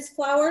same as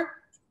flour.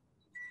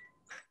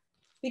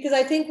 Because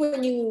I think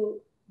when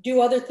you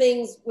do other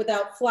things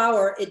without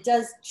flour, it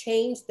does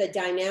change the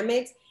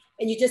dynamics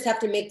and you just have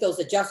to make those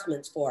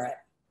adjustments for it.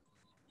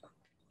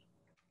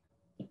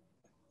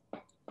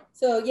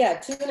 So yeah,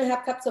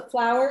 2.5 cups of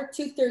flour,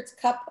 2/3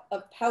 cup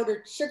of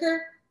powdered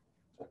sugar,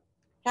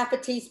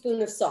 1/2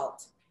 teaspoon of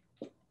salt.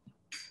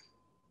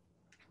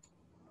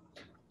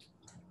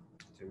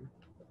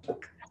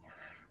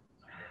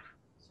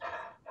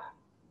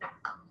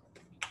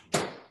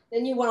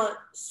 Then you want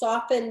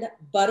softened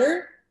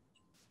butter.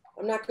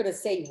 I'm not going to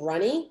say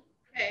runny.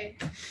 Okay.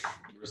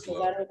 Because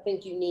I don't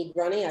think you need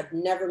runny. I've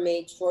never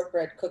made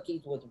shortbread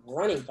cookies with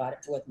runny butter,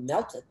 with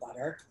melted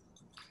butter.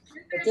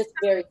 But just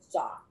very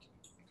soft.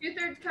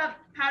 2/3 cup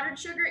powdered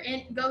sugar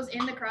goes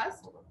in the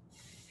crust?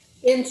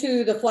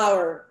 Into the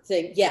flour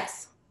thing,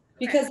 yes.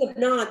 Because if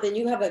not, then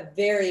you have a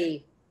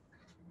very,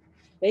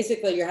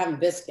 basically you're having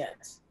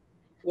biscuits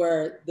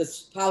where the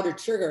powdered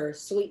sugar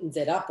sweetens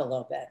it up a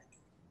little bit.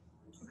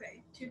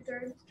 Okay,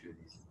 2/3.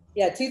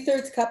 Yeah,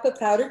 2/3 cup of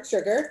powdered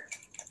sugar.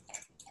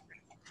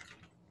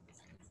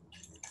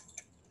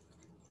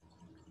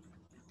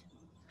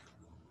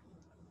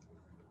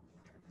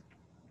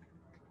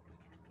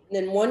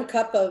 And then 1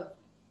 cup of,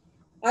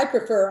 I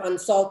prefer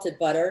unsalted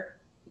butter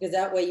because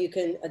that way you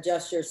can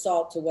adjust your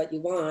salt to what you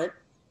want.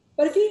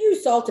 But if you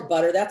use salted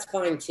butter, that's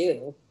fine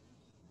too.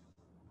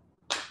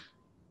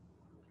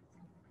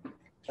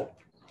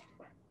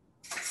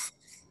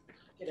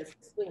 Get a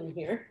spoon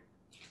here.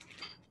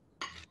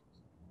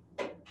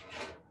 Where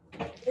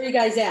are you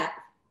guys at?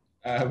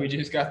 We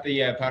just got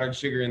the powdered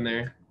sugar in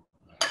there.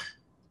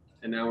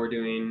 And now we're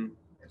doing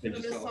a pinch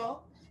of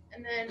salt.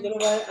 And then You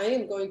know what? I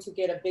am going to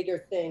get a bigger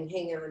thing.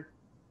 Hang on.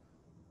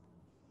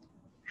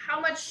 how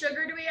much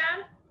sugar do we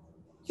add?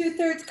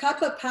 2/3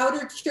 cup of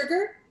powdered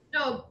sugar.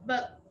 No,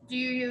 but do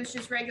you use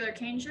just regular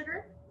cane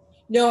sugar?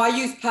 No, I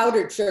use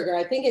powdered sugar.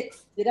 I think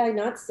it's, did I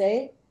not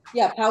say?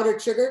 Yeah,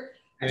 powdered sugar.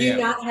 Oh, Do you yeah.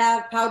 not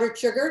have powdered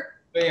sugar?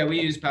 But yeah, we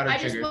use powdered I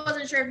just sugar.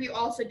 wasn't sure if you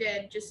also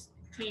did just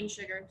cane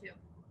sugar too.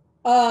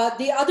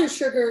 The other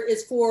sugar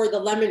is for the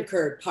lemon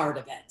curd part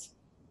of it.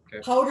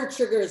 Okay. Powdered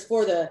sugar is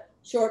for the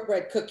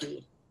shortbread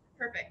cookie.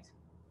 Perfect.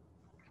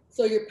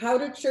 So your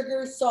powdered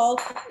sugar,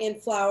 salt,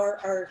 and flour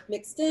are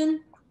mixed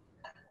in.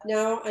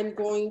 Now I'm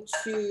going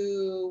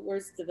to,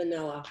 where's the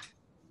vanilla?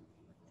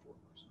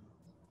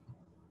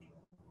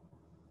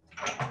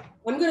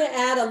 I'm going to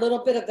add a little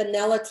bit of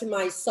vanilla to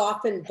my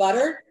softened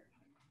butter.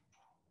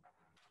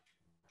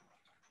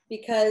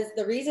 Because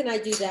the reason I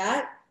do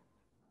that,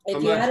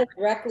 if you add it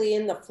directly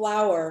in the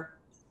flour,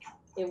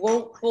 it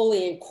won't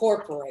fully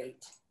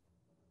incorporate.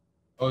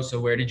 Oh, so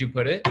where did you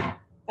put it?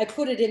 I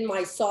put it in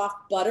my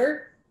soft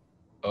butter.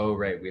 Oh,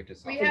 right. We have to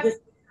soften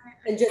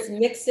And just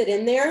mix it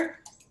in there.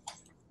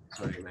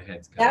 Sorry, my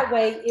head's cut. That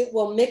way it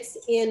will mix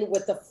in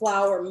with the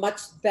flour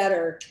much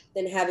better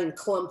than having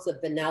clumps of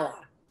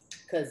vanilla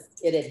because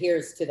it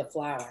adheres to the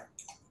flour.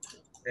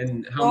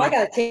 And how Oh, much? I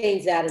got to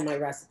change that in my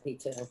recipe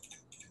too.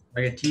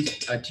 Like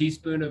a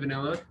teaspoon of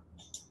vanilla?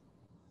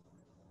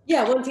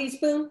 Yeah, 1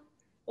 teaspoon.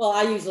 Well,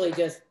 I usually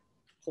just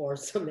pour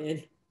some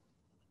in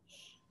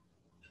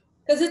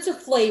because it's a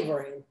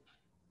flavoring.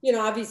 You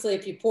know, obviously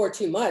if you pour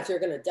too much, you're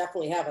going to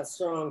definitely have a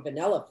strong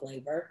vanilla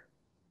flavor.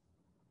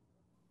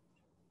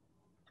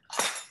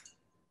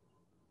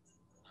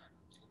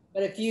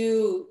 But if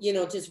you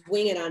know, just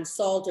wing it on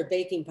salt or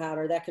baking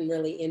powder, that can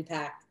really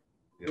impact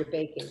your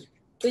baking.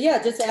 So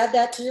yeah, just add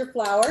that to your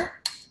flour.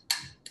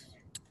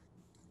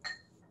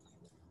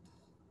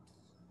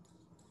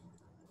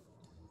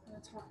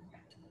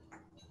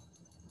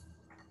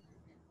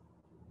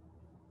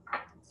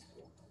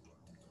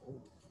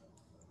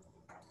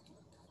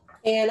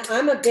 And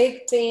I'm a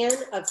big fan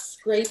of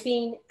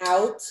scraping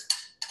out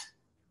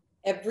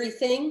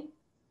everything.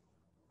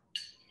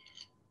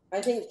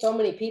 I think so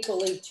many people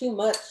leave too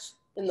much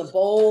in the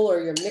bowl or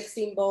your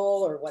mixing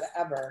bowl or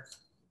whatever.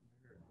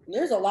 And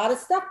there's a lot of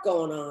stuff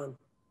going on.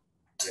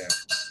 Yeah.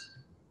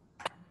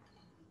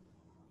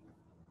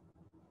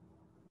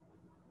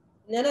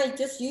 And then I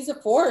just use a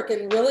fork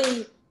and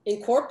really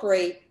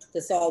incorporate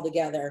this all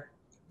together.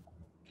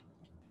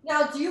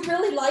 Now, do you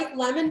really like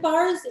lemon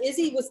bars?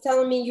 Izzy was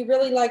telling me you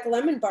really like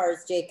lemon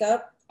bars,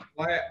 Jacob.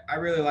 Well, I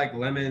really like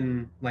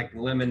lemon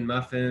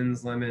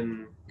muffins,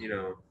 lemon, you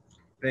know,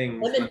 things.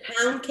 Lemon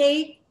pound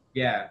cake?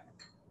 Yeah.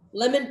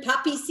 Lemon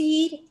poppy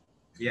seed?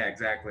 Yeah,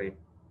 exactly.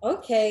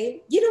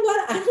 Okay. You know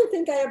what? I don't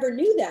think I ever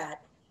knew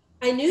that.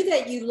 I knew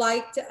that you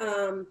liked...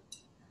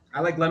 I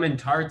like lemon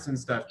tarts and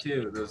stuff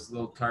too. Those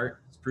little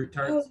fruit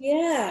tarts. Oh,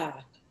 yeah.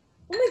 Oh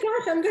my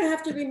gosh, I'm going to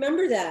have to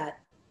remember that.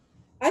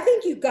 I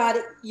think you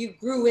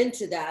grew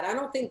into that. I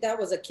don't think that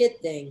was a kid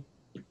thing.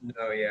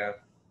 No, yeah.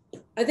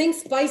 I think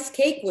spice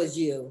cake was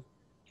you.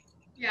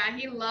 Yeah,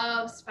 he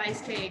loves spice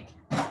cake.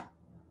 I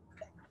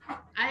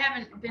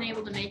haven't been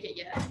able to make it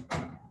yet.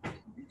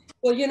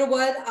 Well, you know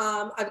what?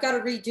 I've got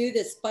to redo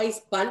this spice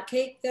bundt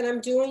cake that I'm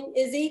doing,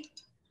 Izzy.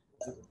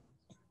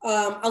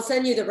 I'll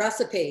send you the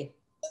recipe.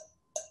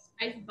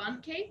 Spice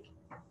bundt cake?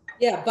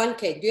 Yeah, bundt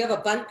cake. Do you have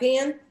a bundt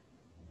pan?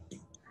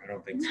 I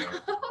don't think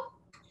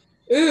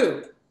so.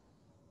 Ooh.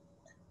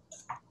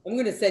 I'm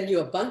going to send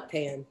you a bundt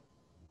pan.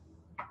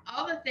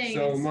 All the things.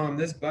 So, Mom,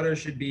 this butter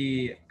should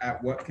be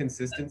at what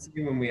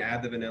consistency when we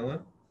add the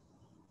vanilla?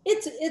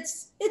 It's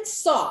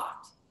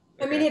soft.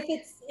 Okay. I mean,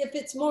 if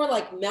it's more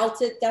like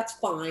melted, that's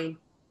fine.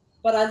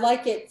 But I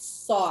like it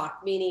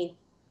soft, meaning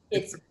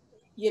it's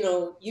you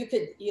know, you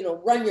could, you know,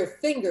 run your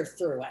finger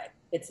through it.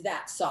 It's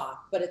that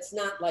soft, but it's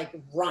not like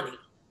runny,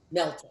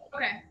 melted.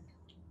 Okay.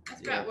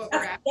 That's about what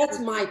we're at. That's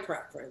my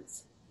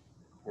preference.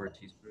 4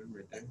 teaspoons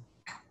right there.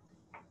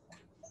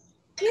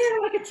 Yeah,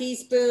 like a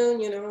teaspoon,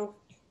 you know.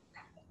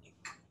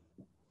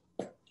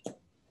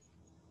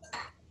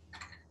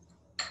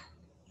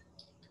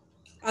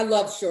 I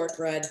love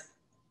shortbread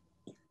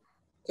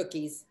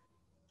cookies.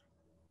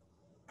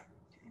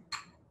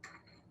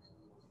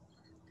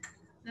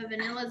 The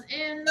vanilla's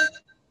in.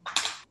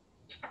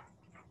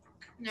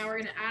 Now we're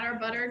gonna add our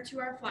butter to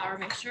our flour.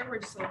 Make sure we're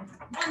just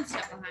one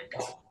step behind.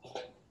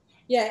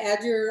 Yeah,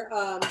 add your,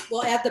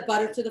 we'll add the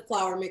butter to the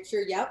flour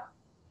mixture, yep.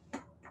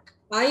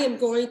 I am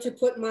going to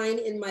put mine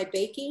in my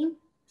baking.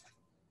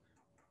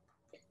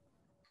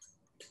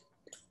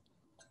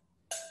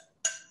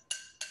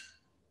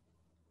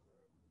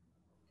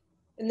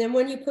 And then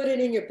when you put it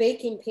in your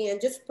baking pan,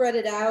 just spread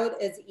it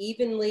out as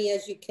evenly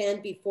as you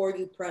can before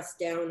you press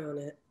down on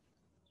it.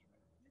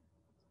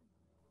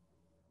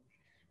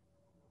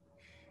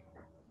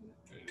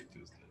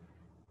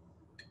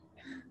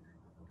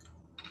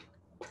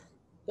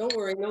 Don't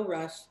worry, no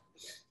rush.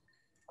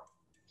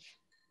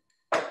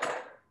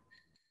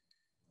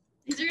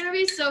 These are gonna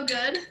be so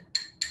good.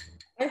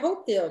 I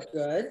hope they're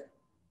good.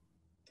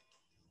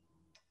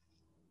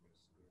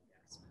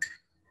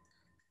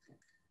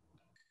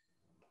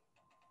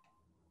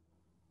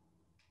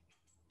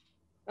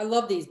 I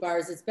love these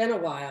bars. It's been a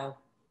while.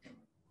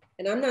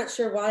 And I'm not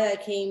sure why I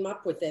came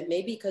up with it.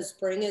 Maybe because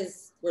spring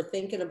is, we're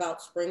thinking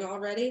about spring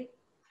already.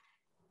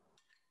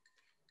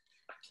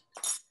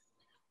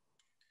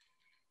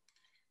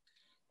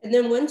 And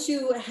then once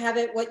you have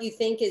it, what you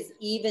think is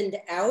evened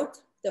out,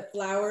 the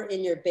flour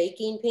in your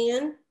baking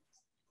pan,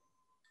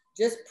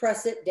 just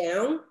press it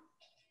down.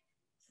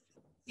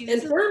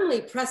 And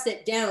firmly press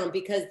it down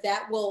because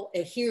that will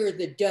adhere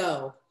the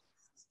dough.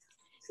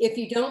 If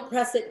you don't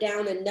press it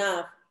down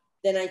enough,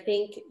 then I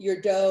think your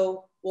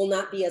dough will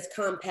not be as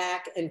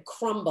compact and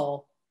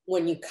crumble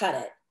when you cut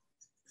it.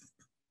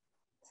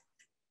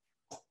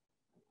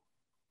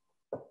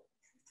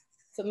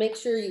 So make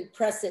sure you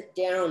press it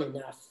down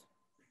enough.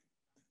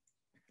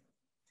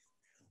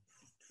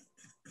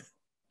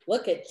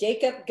 Look at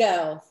Jacob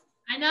go.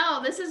 I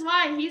know, this is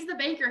why he's the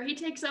baker. He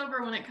takes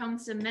over when it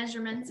comes to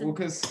measurements. And... Well,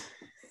 because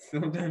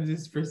sometimes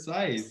it's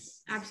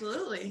precise.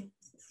 Absolutely.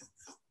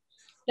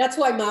 That's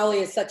why Molly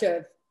is such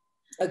a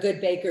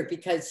good baker,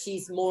 because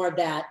she's more of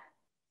that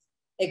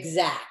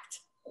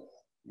exact.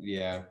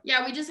 Yeah.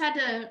 Yeah, we just had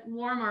to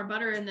warm our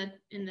butter in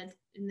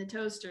the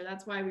toaster.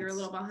 That's why we were a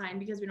little behind,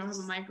 because we don't have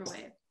a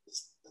microwave.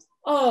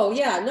 Oh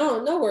yeah,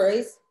 no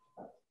worries.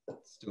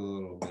 Still a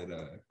little bit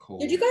cold.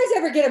 Did you guys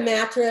ever get a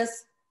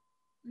mattress?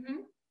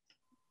 Mm-hmm.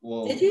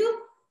 Well, did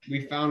you?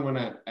 We found one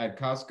at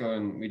Costco,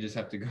 and we just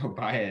have to go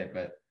buy it.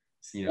 But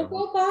you know,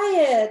 well, go buy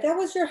it. That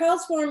was your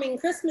housewarming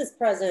Christmas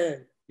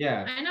present.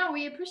 Yeah. I know,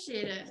 we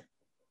appreciate it.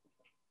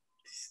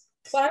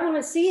 But I want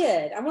to see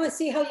it. I want to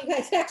see how you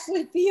guys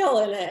actually feel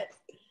in it.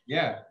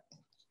 Yeah.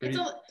 Is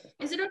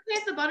it okay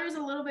if the butter is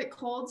a little bit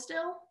cold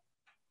still?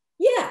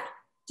 Yeah.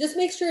 Just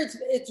make sure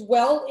it's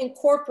well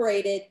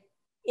incorporated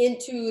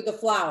into the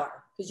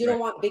flour, because you don't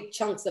want big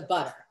chunks of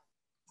butter.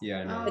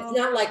 Yeah, I know. It's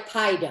not like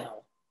pie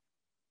dough.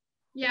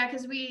 Yeah,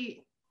 because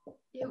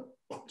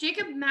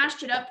Jacob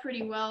mashed it up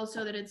pretty well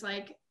so that it's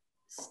like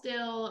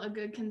still a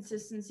good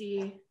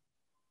consistency.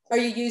 Are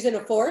you using a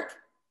fork?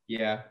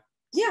 Yeah.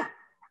 Yeah.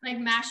 Like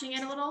mashing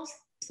it a little?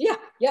 Yeah,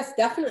 yes,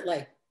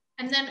 definitely.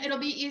 And then it'll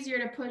be easier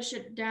to push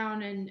it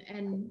down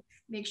and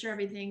make sure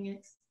everything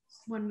is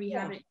when we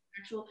have it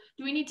actual.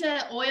 Do we need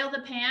to oil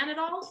the pan at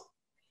all?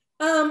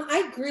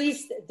 I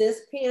greased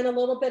this pan a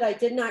little bit. I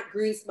did not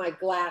grease my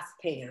glass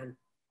pan.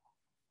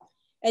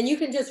 And you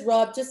can just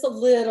rub just a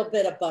little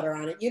bit of butter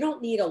on it. You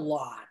don't need a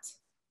lot.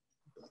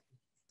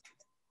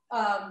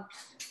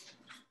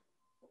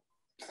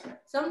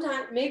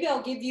 Sometime maybe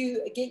I'll get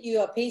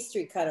you a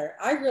pastry cutter.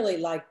 I really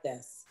like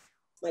this,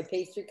 my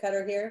pastry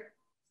cutter here.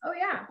 Oh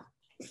yeah.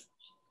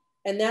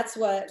 And that's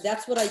what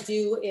I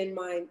do in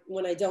my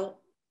when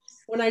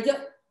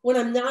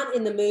I'm not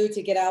in the mood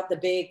to get out the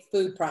big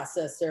food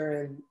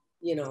processor and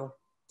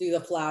do the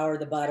flour,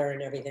 the butter,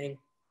 and everything.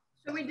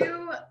 So we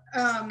do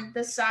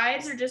the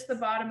sides or just the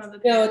bottom of the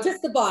pan? No,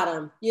 just the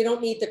bottom. You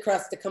don't need the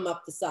crust to come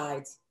up the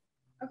sides.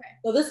 Okay.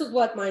 So this is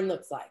what mine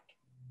looks like.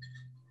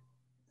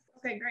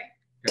 Okay, great.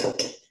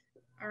 Okay.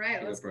 All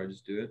right. Let's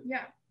just do it.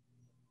 Yeah.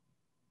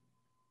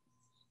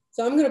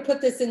 So I'm going to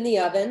put this in the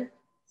oven.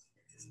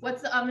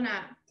 What's the oven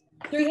at?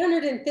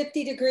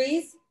 350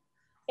 degrees.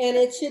 And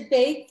it should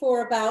bake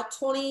for about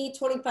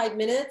 20-25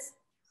 minutes,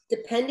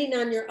 depending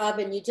on your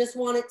oven. You just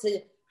want it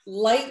to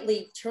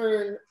lightly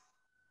turn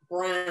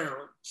brown,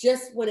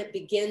 just when it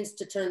begins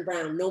to turn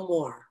brown, no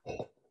more.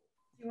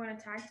 You want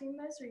to tag team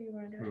this, or you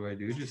want to do it? What do I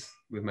do? Just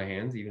with my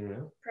hands, even it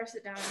out? Press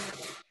it down.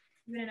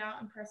 Even it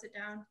out and press it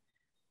down.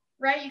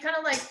 Right? You kind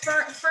of like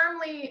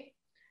firmly.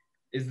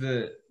 Is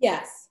the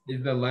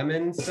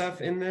lemon stuff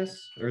in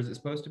this, or is it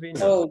supposed to be?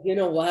 No. Oh, you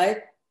know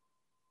what?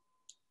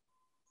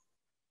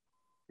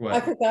 What? I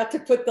forgot to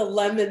put the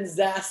lemon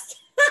zest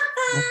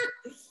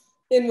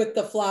in with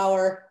the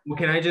flour. Well,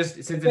 can I just,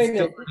 since it's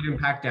still even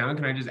packed down,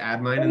 can I just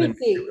add mine? Let me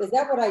see. Is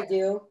that what I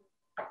do?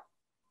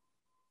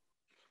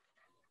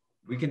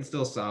 We can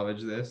still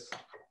salvage this.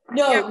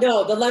 No,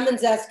 the lemon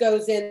zest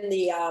goes in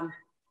the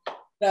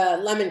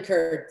lemon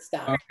curd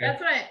stuff. Okay.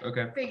 That's what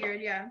I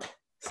figured, yeah.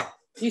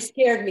 You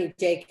scared me,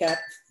 Jacob.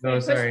 No,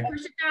 sorry.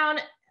 Push it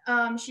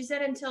down. She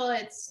said until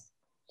it's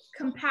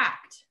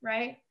compact,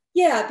 right?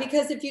 Yeah,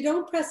 because if you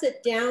don't press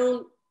it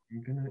down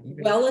I'm gonna eat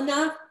it. well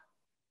enough,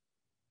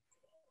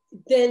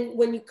 then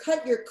when you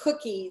cut your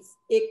cookies,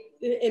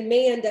 it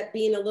may end up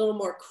being a little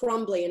more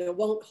crumbly and it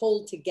won't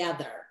hold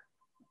together.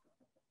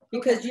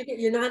 Because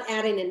you're not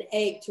adding an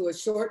egg to a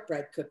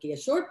shortbread cookie. A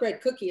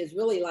shortbread cookie is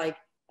really like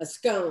a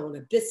scone, a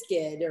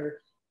biscuit,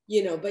 or,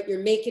 you know, but you're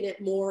making it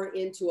more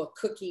into a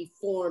cookie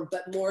form,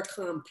 but more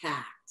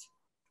compact.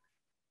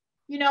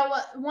 You know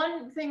what?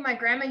 One thing my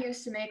grandma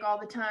used to make all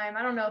the time,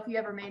 I don't know if you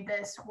ever made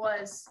this,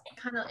 was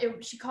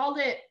she called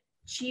it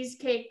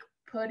cheesecake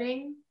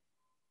pudding.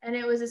 And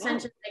it was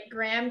essentially like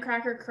graham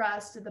cracker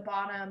crust at the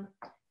bottom.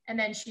 And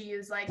then she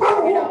used like,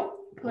 you know,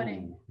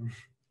 pudding.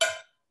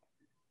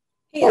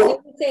 Hey, is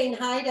anyone saying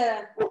hi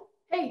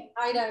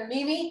to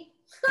Mimi?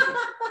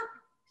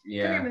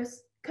 Yeah. Come here,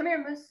 Moose. Come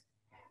here, Moose.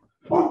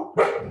 Oh,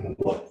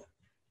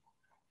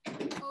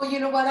 you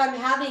know what? I'm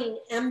having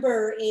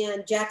Ember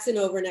and Jackson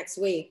over next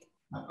week.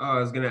 Oh, I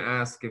was gonna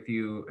ask if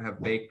you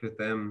have baked with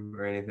them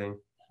or anything.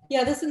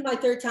 Yeah, this is my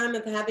third time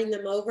of having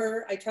them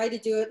over. I tried to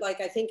do it like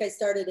I think I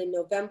started in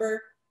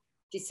November,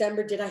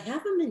 December. Did I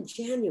have them in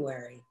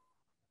January?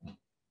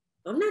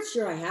 I'm not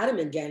sure I had them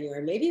in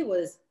January. Maybe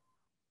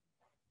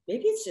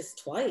it's just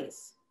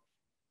twice.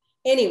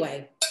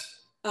 Anyway,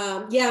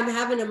 yeah, I'm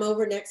having them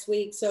over next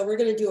week. So we're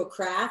going to do a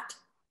craft.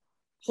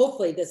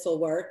 Hopefully this will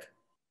work.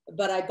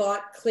 But I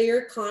bought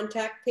clear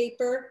contact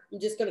paper. I'm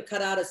just going to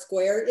cut out a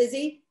square,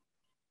 Izzy.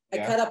 I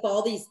cut up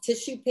all these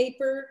tissue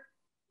paper,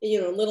 you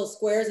know, little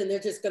squares, and they're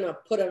just going to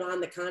put it on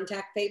the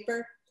contact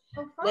paper.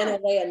 Oh, then I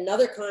lay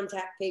another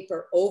contact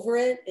paper over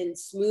it and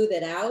smooth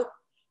it out.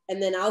 And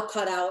then I'll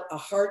cut out a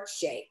heart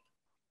shape.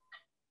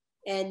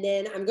 And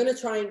then I'm going to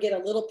try and get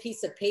a little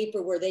piece of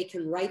paper where they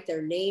can write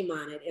their name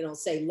on it. And it'll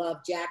say, love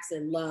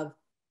Jackson, love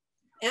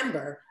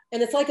Ember.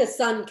 And it's like a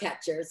sun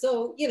catcher.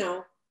 So, you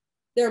know,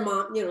 their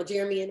mom, you know,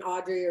 Jeremy and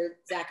Audrey or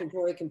Zach and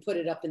Tori can put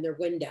it up in their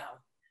window.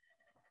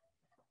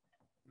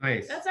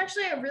 Nice. That's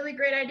actually a really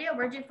great idea.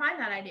 Where'd you find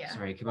that idea?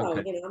 Sorry, keep Oh,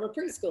 on you know, I'm a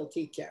preschool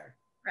teacher.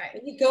 Right.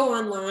 And you go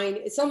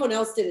online. Someone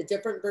else did a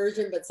different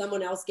version, but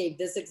someone else gave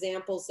this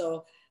example.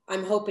 So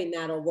I'm hoping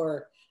that'll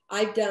work.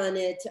 I've done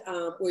it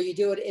where you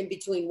do it in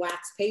between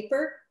wax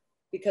paper,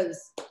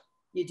 because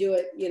you do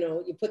it, you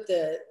know, you put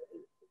the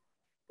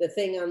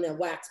thing on the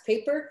wax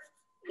paper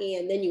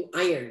and then you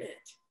iron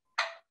it.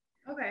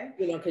 Okay.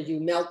 You know, because you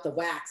melt the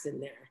wax in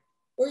there.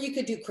 Or you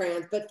could do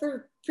crayons, but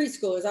for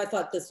preschoolers, I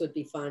thought this would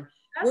be fun.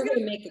 We're going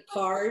to make a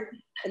card,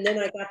 and then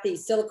I got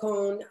these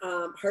silicone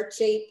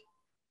heart-shaped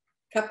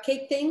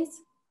cupcake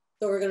things.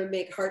 So we're going to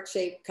make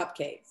heart-shaped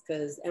cupcakes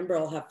because Ember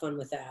will have fun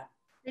with that.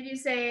 Did you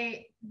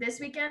say this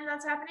weekend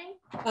that's happening?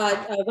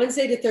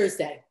 Wednesday to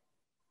Thursday.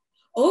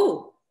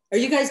 Oh, are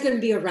you guys going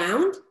to be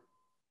around?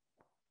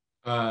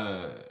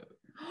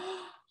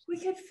 We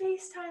could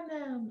FaceTime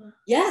them.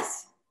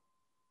 Yes.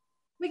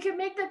 We could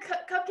make the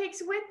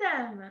cupcakes with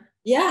them.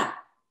 Yeah.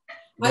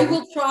 I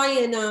will try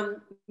and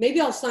maybe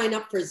I'll sign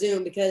up for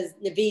Zoom because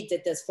Naveed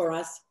did this for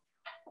us.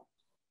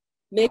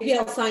 Maybe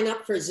I'll sign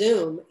up for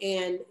Zoom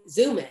and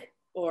Zoom it,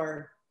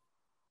 or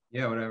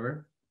yeah,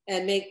 whatever.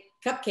 And make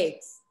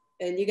cupcakes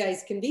and you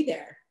guys can be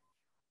there.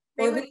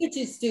 Or we could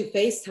just do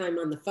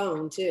FaceTime on the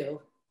phone too.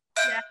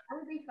 Yeah, that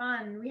would be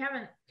fun. We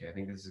haven't. Okay, I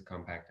think this is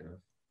compact enough.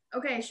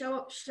 Okay,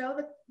 show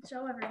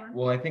everyone.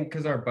 Well, I think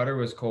because our butter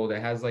was cold,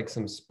 it has like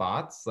some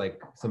spots,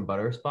 like some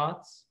butter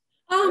spots.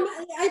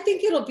 I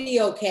think it'll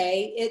be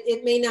okay.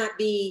 It may not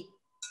be,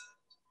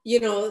 you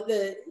know,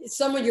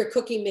 some of your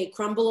cooking may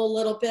crumble a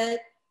little bit,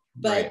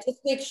 but just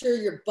make sure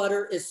your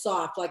butter is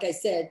soft. Like I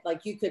said,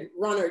 like you could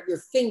run your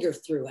finger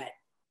through it.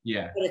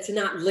 Yeah. But it's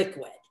not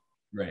liquid.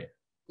 Right.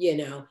 You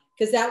know,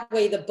 because that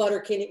way the butter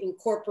can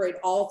incorporate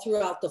all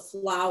throughout the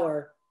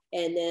flour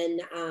and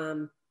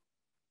then,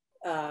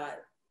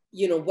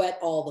 you know, wet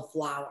all the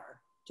flour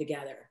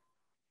together.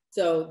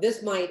 So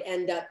this might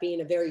end up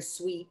being a very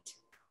sweet,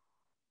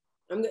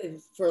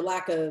 for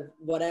lack of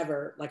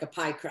whatever, like a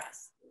pie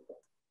crust.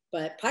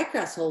 But pie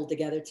crusts hold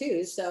together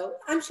too, so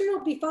I'm sure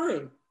it'll be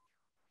fine.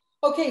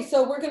 Okay,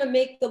 so we're gonna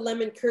make the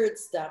lemon curd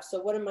stuff.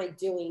 So what am I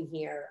doing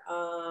here?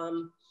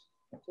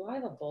 Do I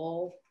have a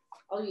bowl?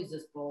 I'll use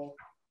this bowl.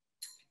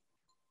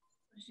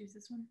 Let's use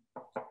this one.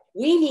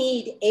 We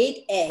need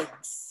 8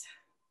 eggs.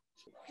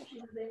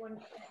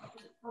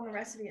 On the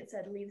recipe it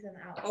said leave them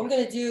out. I'm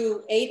gonna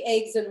do 8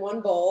 eggs in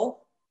one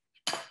bowl.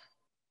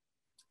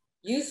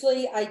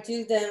 Usually I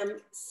do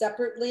them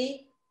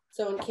separately.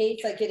 So in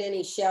case I get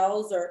any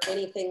shells or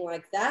anything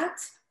like that,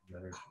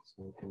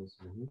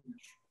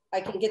 I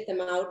can get them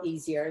out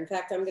easier. In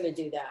fact, I'm gonna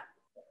do that.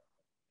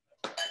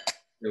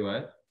 Do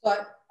what?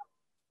 But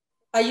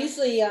I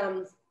usually,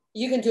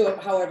 you can do it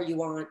however you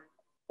want,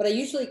 but I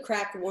usually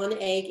crack 1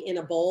 egg in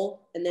a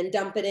bowl and then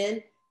dump it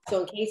in.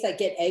 So in case I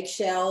get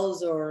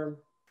eggshells or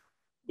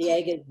the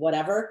egg is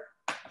whatever.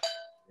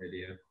 Good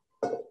idea.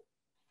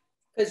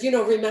 Because, you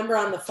know, remember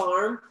on the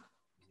farm,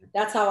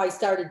 that's how I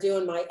started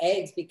doing my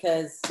eggs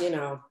because, you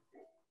know,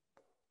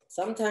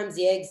 sometimes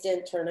the eggs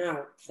didn't turn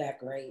out that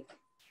great.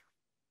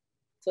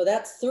 So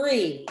that's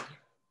 3.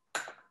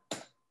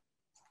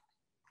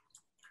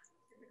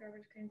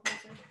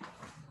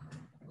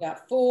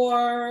 Got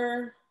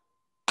 4.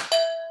 Just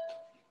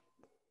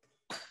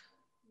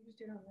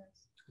do it on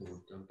this.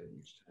 We'll dump it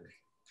each time.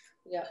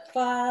 We got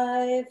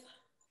 5.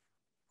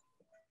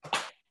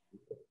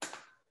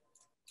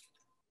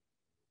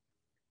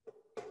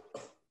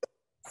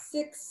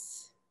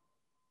 6.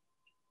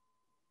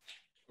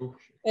 Oh,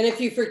 And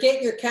if you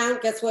forget your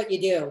count, guess what you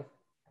do?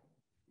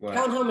 what?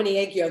 Count how many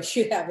egg yolks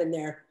you have in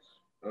there.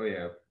 Oh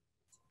yeah.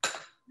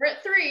 We're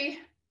at 3.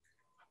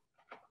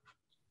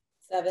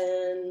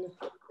 7,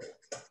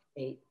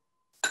 8.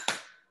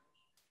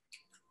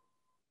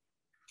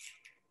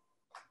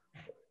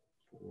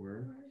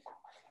 4.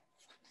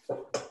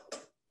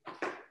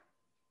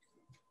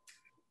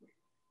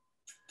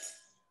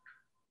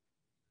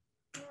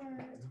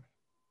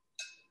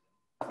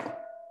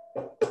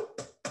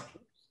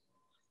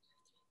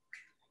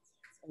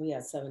 Oh yeah,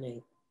 7,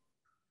 8.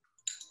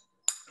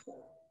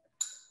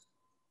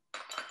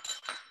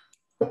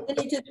 Then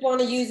you just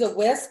want to use a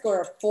whisk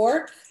or a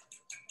fork.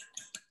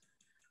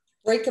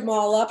 Break them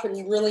all up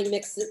and really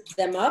mix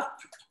them up.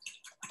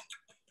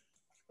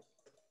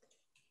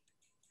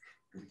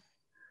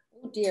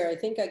 Oh dear, I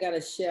think I got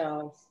a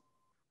shell.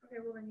 Okay,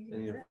 well then you I can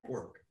need do a this.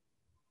 fork.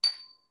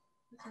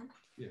 This one?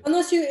 Yeah.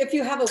 Unless if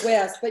you have a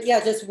whisk, but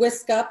yeah, just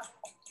whisk up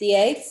the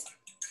eggs.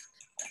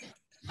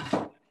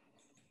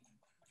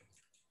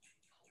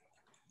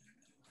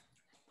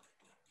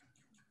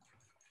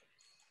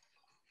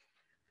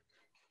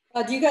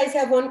 Do you guys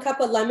have 1 cup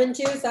of lemon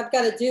juice? I've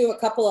got to do a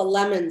couple of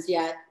lemons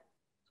yet.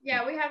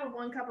 Yeah, we have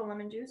 1 cup of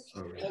lemon juice.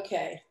 Oh, yeah.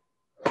 Okay.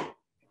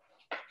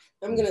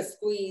 I'm going to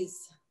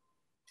squeeze.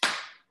 I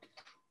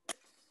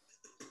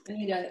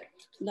need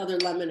another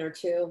lemon or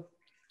 2.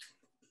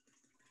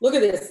 Look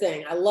at this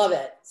thing. I love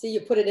it. See,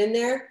 you put it in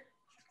there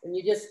and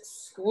you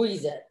just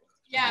squeeze it.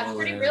 Yeah, it's Oh,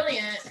 pretty yeah.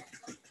 brilliant.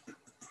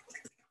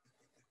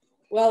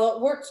 Well,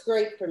 it works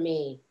great for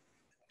me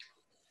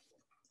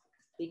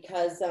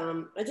because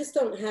I just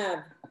don't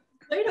have.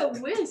 Way to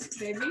whisk,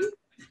 baby.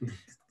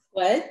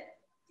 What?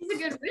 He's a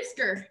good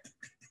whisker.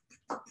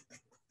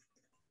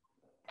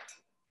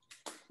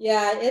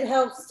 Yeah, it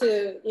helps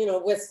to,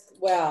 whisk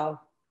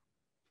well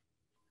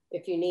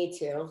if you need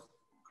to.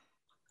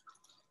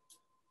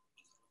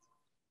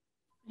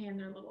 And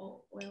they're a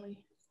little oily.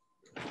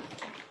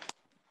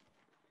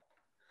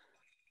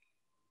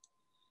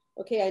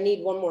 Okay, I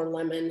need 1 more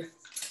lemon.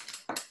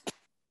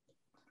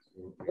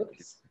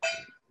 Oops.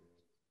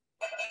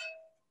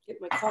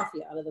 Get my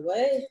coffee out of the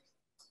way.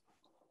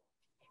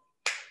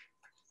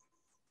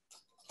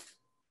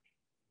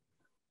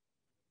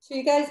 So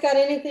you guys got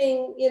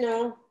anything,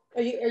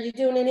 are you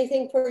doing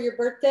anything for your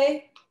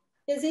birthday,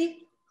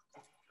 Izzy?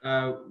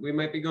 We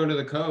might be going to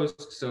the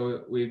coast,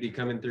 so we'd be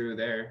coming through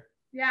there.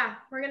 Yeah,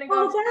 we're gonna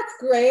go. Oh, that's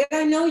great.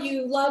 I know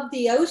you love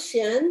the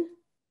ocean.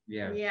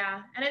 Yeah.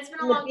 Yeah, and it's been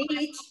a And the long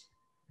beach.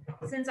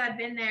 time since I've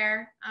been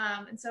there.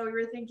 And so we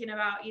were thinking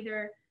about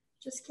either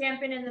just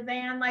camping in the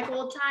van like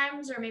old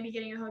times or maybe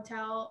getting a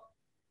hotel.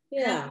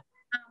 Yeah.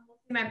 We'll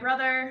see my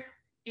brother,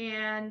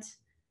 and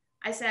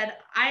I said,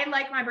 I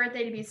like my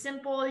birthday to be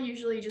simple,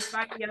 usually just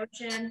by the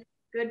ocean,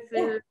 good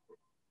food.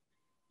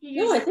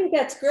 Yeah. No, I think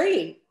that's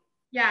great.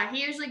 Yeah,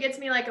 he usually gets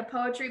me like a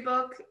poetry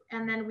book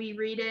and then we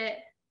read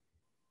it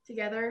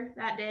together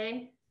that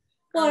day.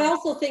 Well, I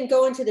also think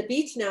going to the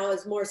beach now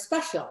is more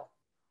special.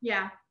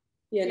 Yeah.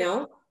 You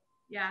know?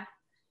 Yeah.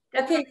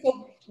 Okay,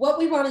 so what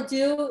we want to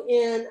do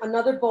in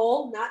another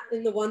bowl, not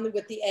in the one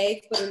with the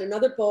eggs, but in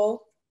another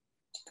bowl.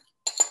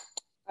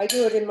 I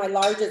do it in my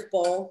largest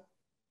bowl.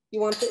 You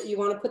want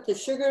to put the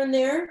sugar in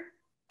there.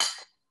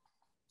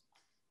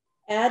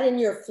 Add in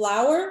your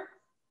flour,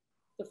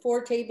 the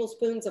 4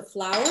 tablespoons of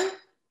flour.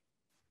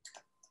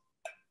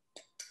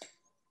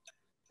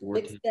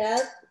 Mix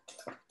that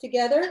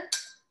together.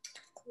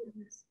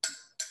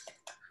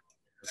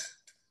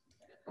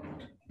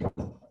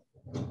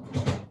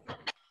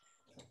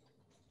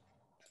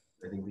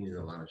 I think we need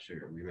a lot of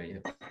sugar. We might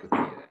have to put the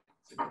eggs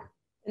in there.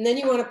 And then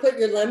you want to put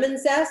your lemon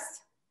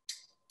zest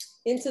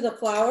into the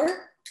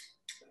flour.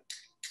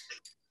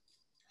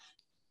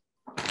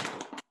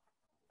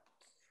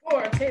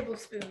 4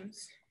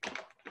 tablespoons.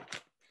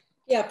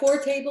 Yeah, 4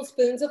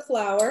 tablespoons of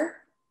flour.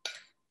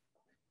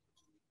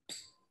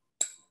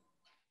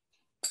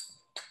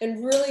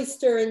 And really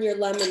stir in your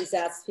lemon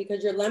zest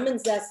because your lemon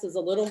zest is a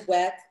little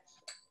wet,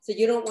 so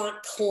you don't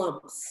want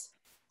clumps.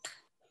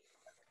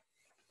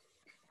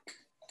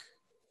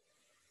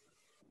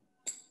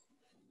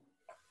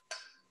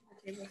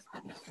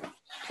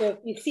 So if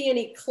you see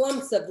any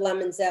clumps of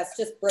lemon zest,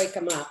 just break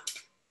them up.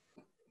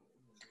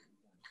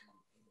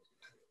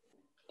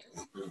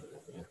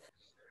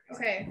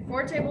 Okay,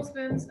 4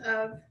 tablespoons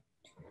of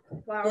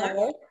flour.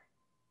 Flour.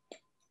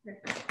 Just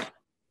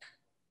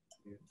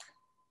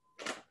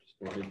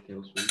 4 big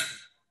tablespoons.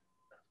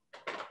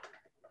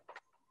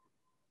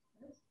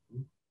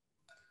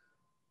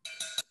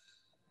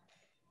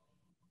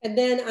 And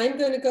then I'm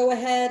going to go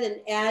ahead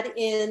and add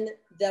in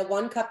the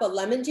 1 cup of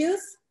lemon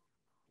juice.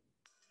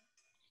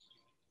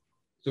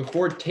 So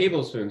 4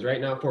 tablespoons,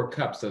 right? Not 4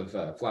 cups of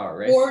flour,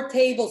 right? 4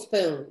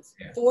 tablespoons.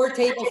 Yeah. 4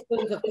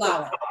 tablespoons of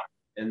flour.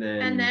 And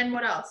then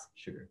what else?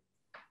 Sugar.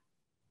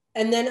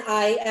 And then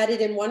I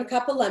added in 1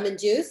 cup of lemon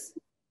juice.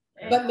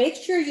 Okay. But make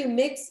sure you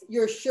mix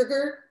your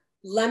sugar,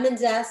 lemon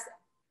zest,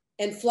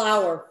 and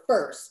flour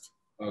first.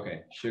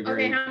 Okay, sugar.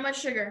 Okay, how much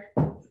sugar?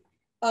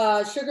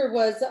 Sugar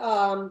was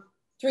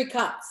 3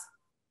 cups.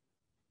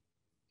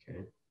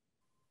 Okay.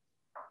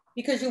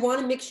 Because you want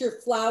to mix your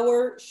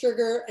flour,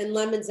 sugar, and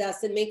lemon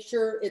zest and make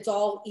sure it's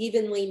all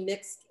evenly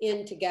mixed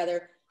in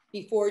together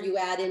before you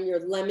add in your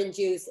lemon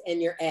juice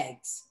and your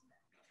eggs.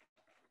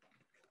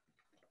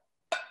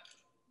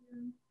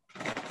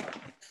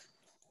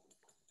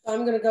 So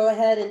I'm going to go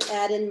ahead and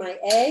add in my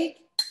egg.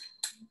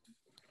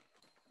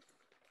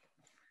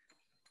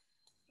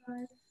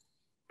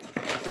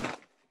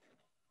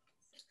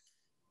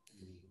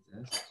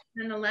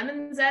 And the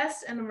lemon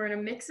zest, and then we're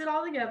gonna mix it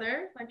all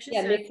together, like she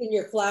said. Yeah, mixing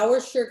your flour,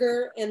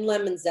 sugar, and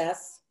lemon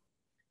zest.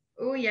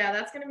 Oh yeah,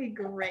 that's gonna be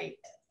great.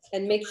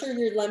 And make sure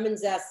your lemon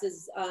zest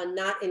is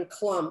not in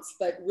clumps,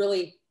 but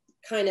really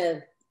kind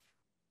of,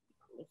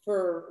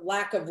 for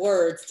lack of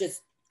words,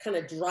 just kind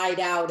of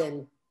dried out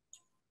and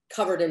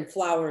covered in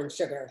flour and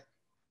sugar.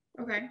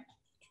 Okay.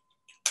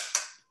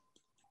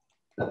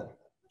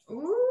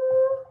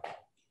 Ooh.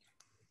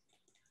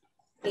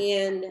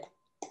 And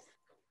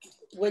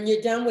when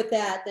you're done with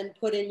that, then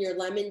put in your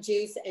lemon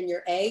juice and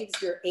your eggs,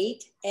 your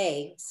 8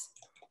 eggs.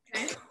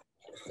 Okay.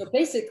 So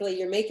basically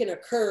you're making a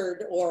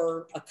curd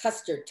or a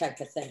custard type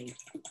of thing.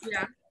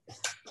 Yeah.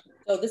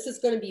 So this is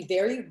going to be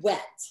very wet.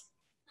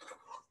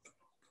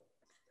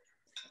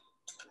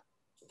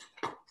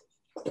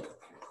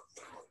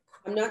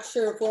 I'm not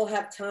sure if we'll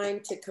have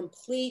time to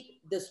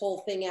complete this whole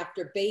thing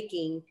after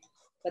baking,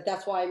 but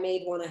that's why I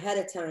made one ahead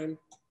of time.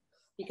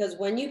 Because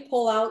when you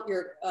pull out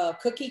your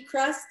cookie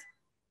crust,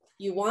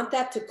 you want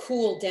that to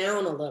cool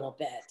down a little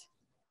bit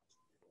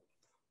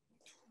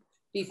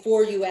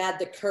before you add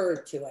the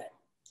curd to it.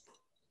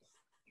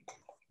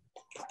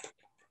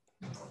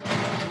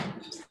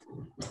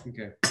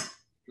 Okay.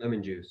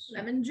 Lemon juice.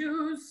 Lemon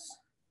juice.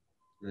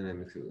 And then I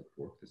mix it with a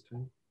fork this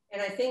time.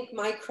 And I think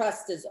my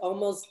crust is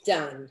almost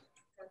done.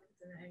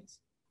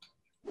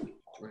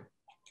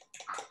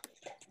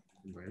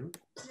 Bueno.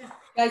 Yeah.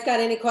 Guys got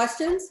any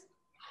questions?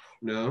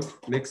 No.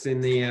 Mix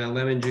in the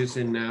lemon juice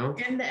in now.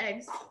 And the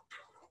eggs.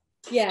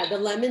 Yeah, the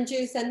lemon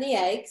juice and the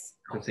eggs.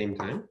 At the same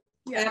time.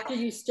 Yeah. After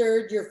you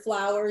stirred your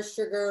flour,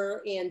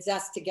 sugar, and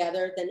zest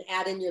together, then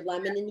add in your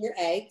lemon and your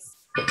eggs.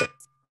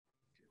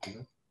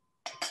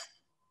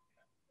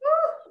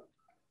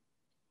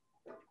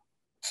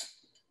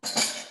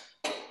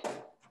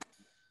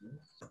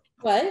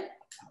 What?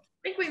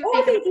 I think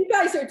I think you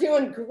guys are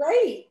doing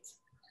great.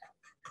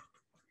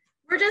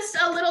 we're just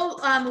a little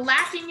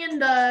lacking in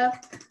the,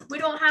 we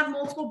don't have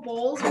multiple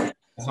bowls.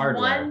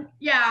 Hardware.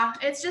 Yeah,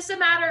 it's just a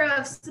matter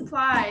of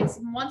supplies.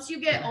 Once you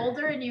get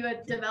older and you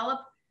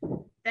develop,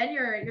 then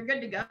you're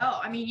good to go.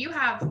 I mean, you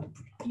have,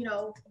 you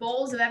know,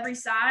 bowls of every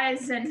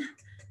size and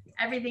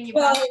everything you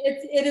Well,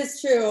 it is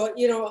true,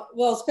 you know,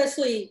 well,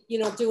 especially, you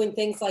know, doing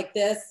things like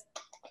this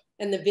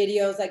and the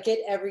videos, I get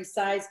every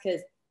size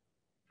because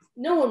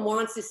no one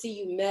wants to see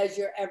you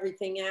measure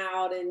everything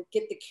out and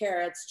get the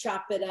carrots,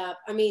 chop it up.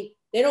 I mean,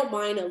 they don't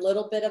mind a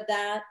little bit of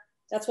that.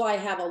 That's why I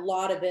have a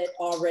lot of it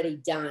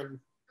already done.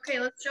 Okay,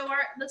 let's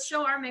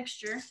show our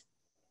mixture.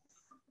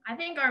 I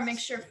think our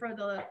mixture for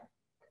the,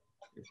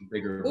 It's a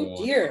bigger Oh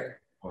bowl.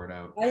 dear, Pour it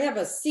out. I have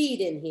a seed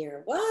in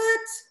here.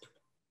 What?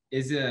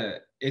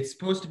 It's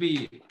supposed to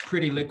be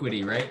pretty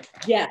liquidy, right?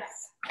 Yes.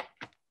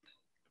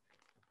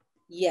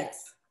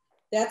 Yes.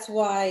 That's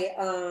why,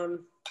 oh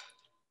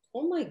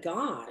my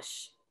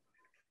gosh.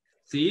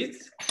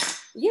 Seeds?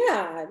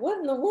 Yeah, what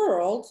in the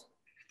world?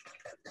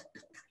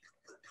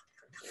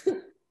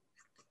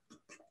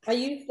 I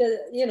use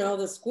the, you know,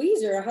 the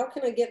squeezer. How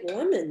can I get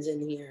lemons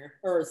in here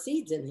or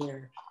seeds in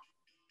here?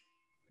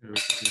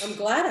 I'm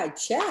glad I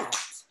checked.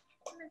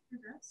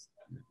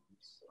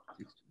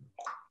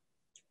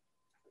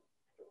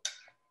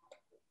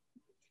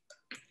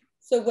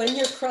 So when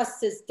your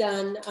crust is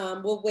done,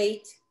 we'll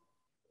wait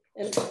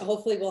and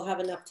hopefully we'll have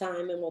enough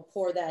time and we'll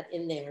pour that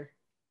in there.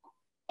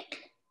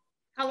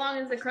 how long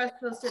is the crust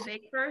supposed to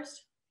bake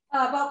first?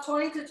 About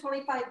 20 to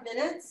 25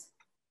 minutes.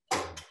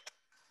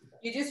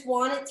 You just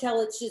want it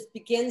till it just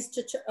begins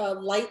to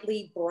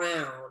lightly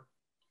brown.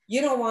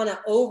 You don't want to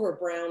over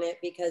brown it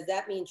because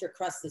that means your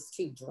crust is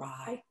too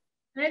dry.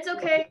 And it's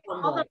okay.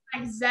 All the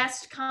like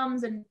zest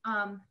comes and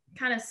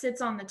kind of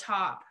sits on the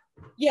top.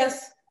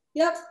 Yes.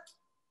 Yep.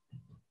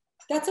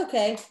 That's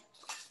okay.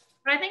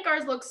 But I think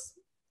ours looks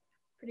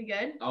pretty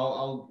good.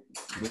 I'll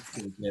mix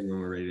it again when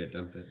we're ready to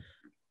dump it.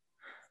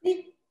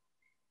 See?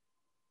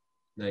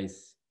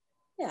 Nice.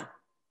 Yeah.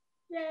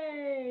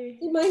 Yay.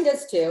 Mine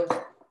does too.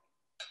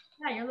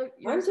 Yeah,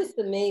 I'm just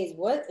amazed.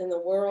 What in the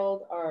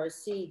world are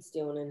seeds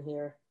doing in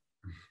here?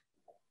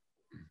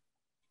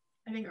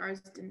 I think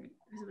ours didn't,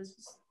 because it was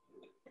just,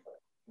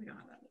 we don't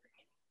have that.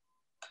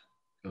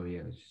 Oh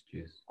yeah, it's just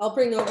juice. I'll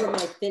bring over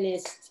my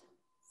finished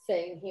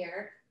thing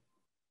here.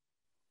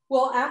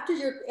 Well, after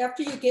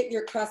you get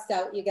your crust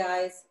out, you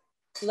guys,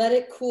 let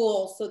it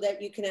cool so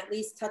that you can at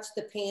least touch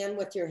the pan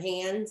with your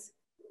hands.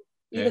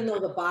 Even though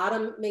the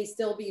bottom may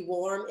still be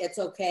warm, it's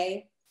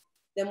okay.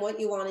 Then what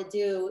you want to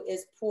do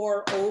is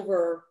pour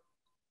over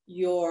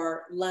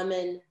your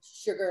lemon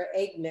sugar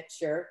egg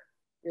mixture,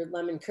 your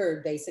lemon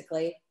curd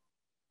basically,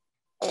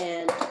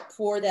 and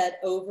pour that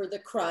over the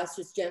crust.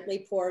 Just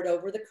gently pour it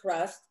over the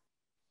crust,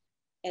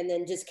 and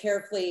then just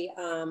carefully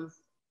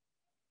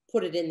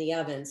put it in the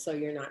oven so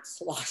you're not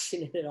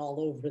sloshing it all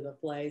over the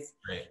place.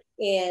 Right.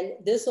 And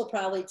this will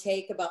probably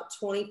take about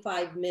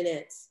 25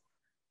 minutes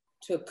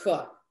to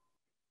cook.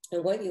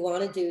 And what you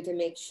want to do to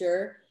make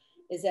sure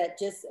is that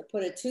just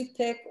put a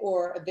toothpick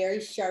or a very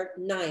sharp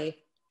knife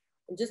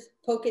and just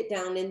poke it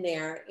down in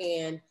there.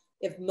 And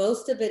if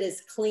most of it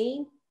is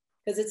clean,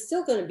 because it's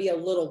still going to be a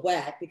little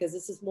wet because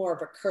this is more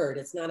of a curd,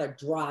 it's not a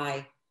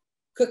dry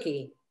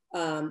cookie,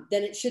 then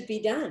it should be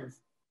done.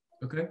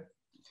 Okay.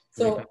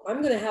 So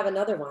I'm going to have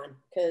another one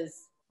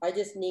because I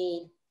just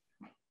need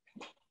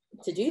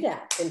to do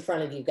that in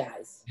front of you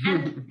guys.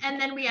 And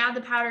then we add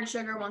the powdered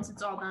sugar once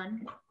it's all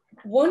done.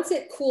 Once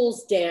it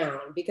cools down,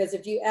 because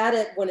if you add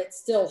it when it's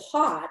still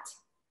hot,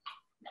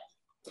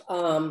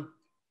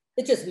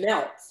 it just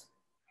melts.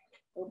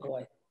 Oh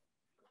boy.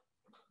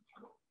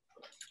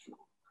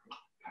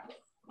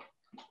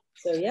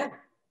 So yeah.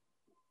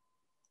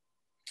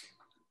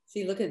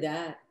 See, look at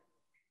that.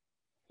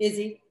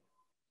 Izzy?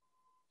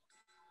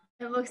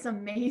 It looks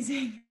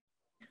amazing.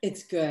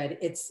 It's good.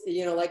 It's,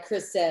 you know, like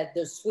Chris said,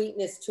 there's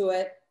sweetness to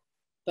it,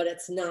 but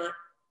it's not,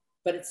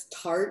 but it's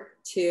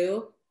tart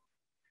too.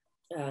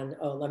 And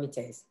oh, let me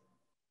taste.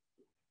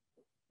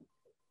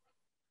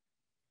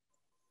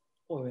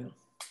 Oh, yeah.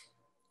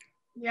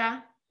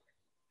 Yeah.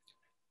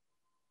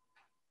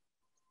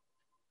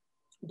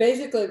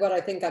 Basically what I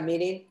think I'm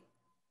eating,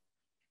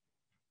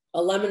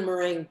 a lemon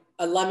meringue,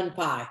 a lemon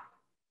pie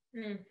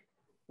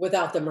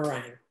without the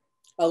meringue.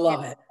 I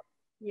love it.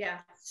 Yeah.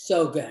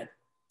 So good.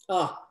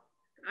 Oh,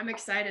 I'm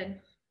excited.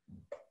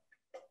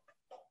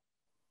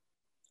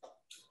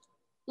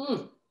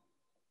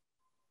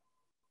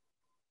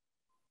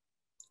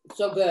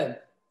 So good.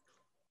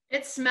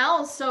 It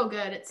smells so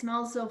good. It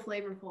smells so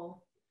flavorful.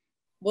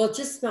 Well, it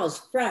just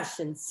smells fresh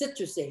and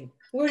citrusy.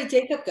 Where did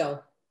Jacob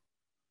go?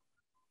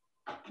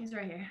 He's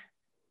right here.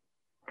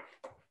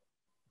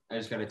 I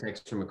just got a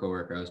text from a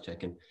coworker. I was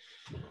checking.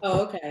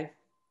 Oh, okay.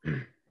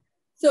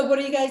 So what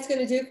are you guys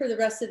going to do for the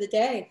rest of the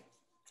day?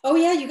 Oh,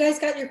 yeah, you guys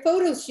got your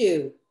photo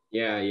shoot.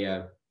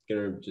 Yeah.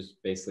 Gonna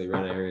just basically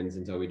run errands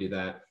until we do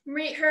that.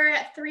 Meet her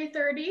at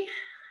 3:30.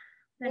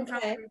 Then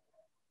Okay.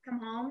 come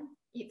home,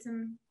 eat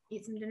some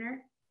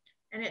dinner,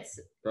 and it's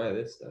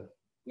Probably this stuff.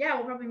 yeah.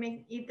 We'll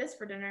probably eat this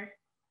for dinner.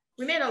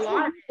 We made a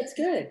lot of it. That's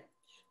good.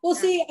 Well,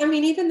 see, I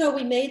mean, even though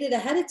we made it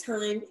ahead of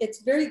time,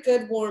 it's very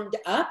good warmed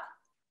up.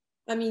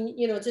 I mean,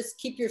 you know, just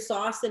keep your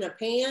sauce in a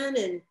pan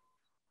and,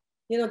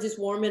 you know, just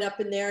warm it up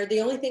in there. The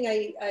only thing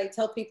I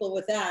tell people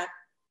with that,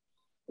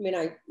 I mean,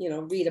 I, you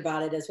know, read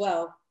about it as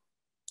well,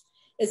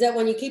 is that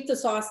when you keep the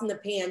sauce in the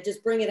pan,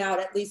 just bring it out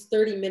at least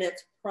 30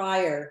 minutes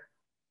prior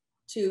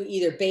to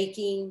either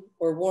baking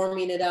or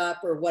warming it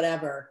up or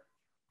whatever,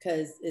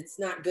 because it's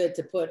not good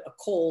to put a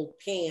cold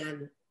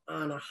pan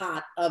on a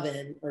hot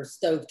oven or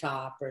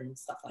stovetop and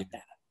stuff like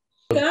that.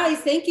 Guys,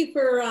 thank you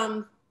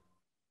for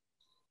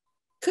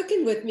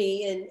cooking with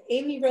me in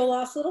Amy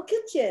Roloff's little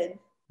kitchen.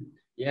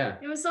 Yeah.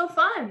 It was so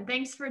fun.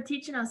 Thanks for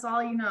teaching us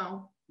all you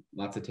know.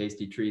 Lots of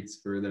tasty treats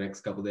for the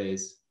next couple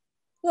days.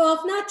 Well,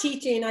 if not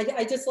teaching,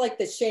 I just like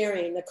the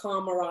sharing, the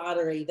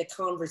camaraderie, the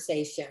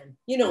conversation.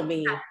 You know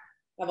me.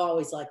 I've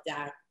always liked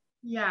that.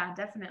 Yeah,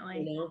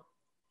 definitely. You know?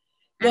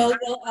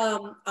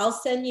 Well, I'll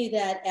send you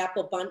that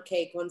apple bundt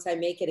cake once I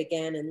make it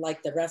again and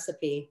like the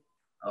recipe.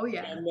 Oh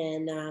yeah. And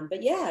then,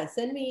 but yeah,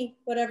 send me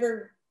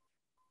whatever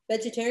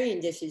vegetarian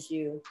dishes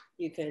you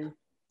can.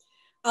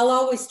 I'll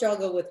always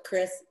struggle with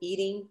Chris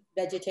eating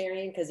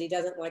vegetarian because he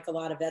doesn't like a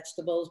lot of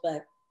vegetables,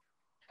 but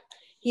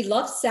he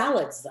loves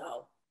salads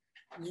though.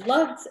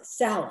 Loves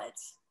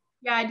salads.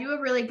 Yeah, I do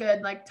a really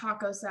good like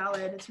taco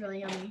salad. It's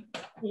really yummy.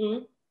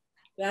 Mm-hmm.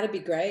 That'd be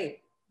great.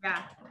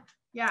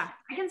 Yeah,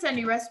 I can send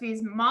you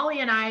recipes.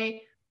 Molly and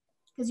I,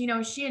 because you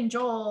know she and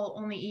Joel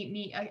only eat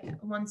meat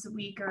once a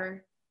week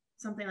or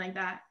something like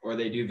that. Or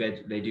they do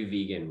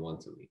vegan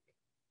once a week,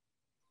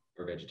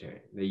 or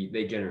vegetarian.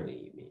 They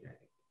generally eat meat.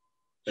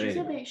 I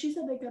think. She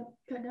said they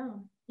cut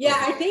down. Yeah,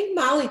 I think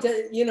Molly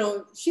does. You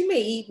know, she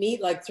may eat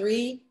meat like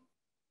 3.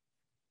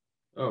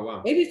 Oh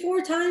wow. Maybe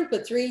 4 times,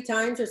 but 3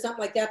 times or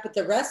something like that. But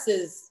the rest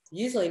is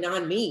usually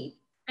non-meat.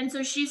 And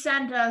so she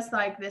sent us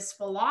like this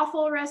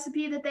falafel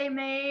recipe that they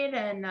made,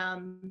 and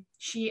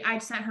I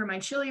sent her my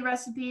chili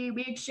recipe.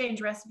 We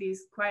exchanged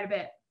recipes quite a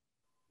bit.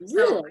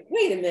 Really?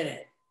 Wait a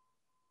minute.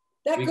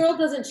 That girl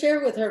doesn't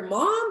share with her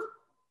mom?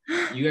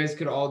 You guys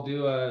could all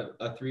do a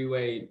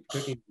 3-way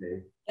cooking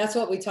thing. That's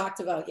what we talked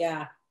about,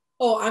 yeah.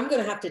 Oh, I'm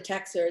going to have to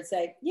text her and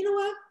say, you know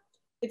what?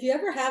 If you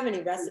ever have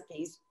any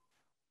recipes,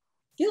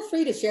 feel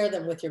free to share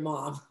them with your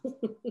mom.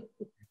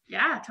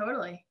 Yeah,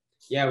 totally.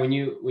 Yeah, when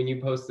you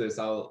post this,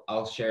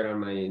 I'll share it on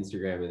my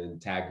Instagram and then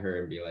tag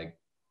her and be like,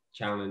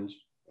 challenge,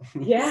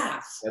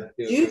 Yes,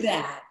 do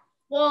that.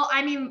 Well,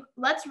 I mean,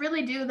 let's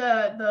really do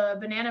the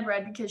banana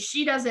bread because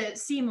she does it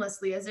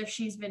seamlessly as if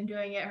she's been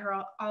doing it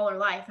all her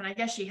life. And I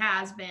guess she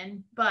has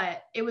been,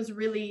 but it was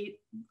really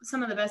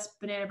some of the best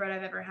banana bread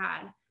I've ever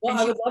had. Well,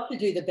 I would love to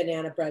do the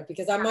banana bread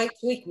because I might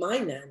tweak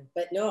mine then,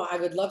 but no, I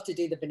would love to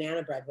do the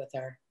banana bread with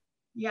her.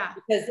 Yeah.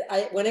 Because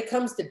when it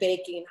comes to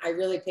baking, I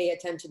really pay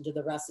attention to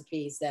the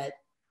recipes that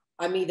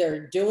I'm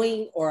either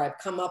doing or I've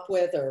come up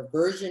with or a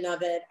version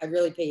of it. I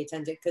really pay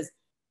attention because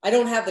I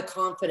don't have the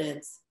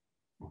confidence.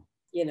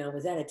 You know,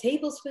 was that a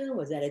tablespoon?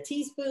 Was that a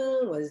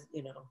teaspoon?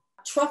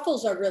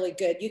 Truffles are really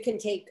good. You can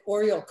take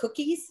Oreo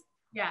cookies.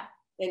 Yeah.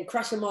 And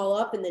crush them all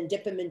up and then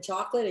dip them in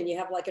chocolate and you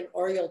have like an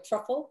Oreo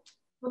truffle.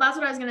 Well, that's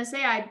what I was going to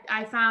say.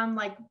 I found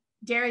like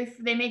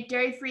they make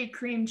dairy-free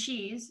cream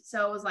cheese.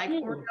 So it was like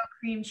Oreo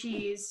cream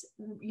cheese,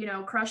 you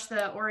know, crush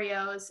the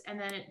Oreos and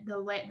then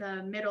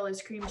the middle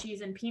is cream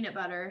cheese and peanut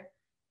butter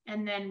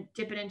and then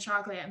dip it in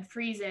chocolate and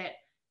freeze it.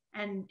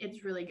 And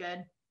it's really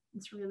good.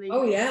 It's really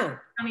yeah.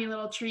 yummy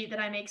little treat that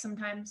I make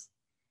sometimes.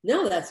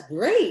 No, that's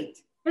great.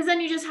 Because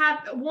then you just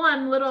have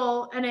one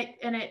little and it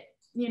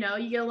you know,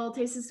 you get a little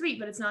taste of sweet,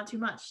 but it's not too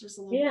much, just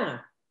a little. Yeah.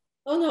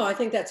 Oh no, I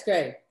think that's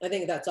great. I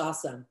think that's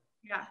awesome.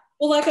 Yeah.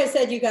 Well, like I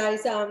said, you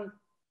guys, I'm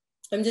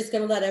just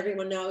going to let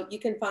everyone know you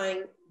can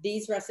find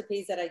these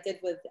recipes that I did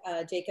with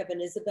Jacob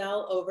and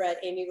Isabel over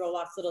at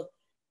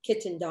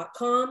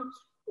amyRoloffsLittleKitchen.com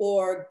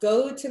or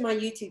go to my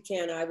YouTube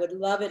channel. I would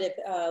love it if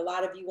a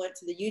lot of you went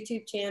to the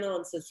YouTube channel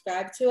and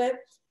subscribed to it,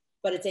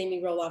 but it's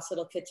Amy Roloff's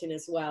Little Kitchen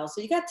as well.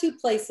 So you got two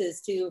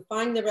places to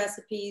find the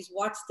recipes,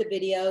 watch the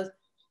videos,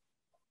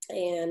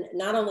 and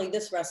not only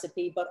this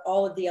recipe, but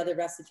all of the other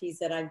recipes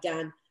that I've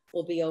done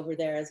will be over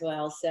there as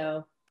well.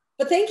 So,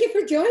 but thank you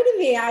for joining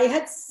me. I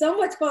had so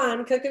much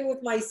fun cooking with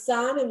my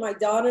son and my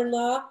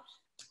daughter-in-law.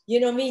 You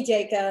know me,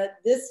 Jacob,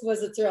 this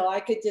was a thrill.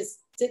 I could just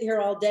sit here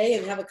all day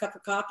and have a cup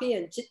of coffee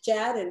and chit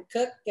chat and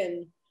cook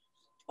and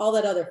all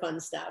that other fun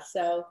stuff.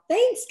 So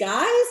thanks,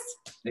 guys.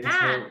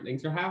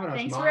 Thanks for having us.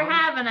 Thanks Mom. for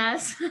having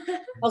us.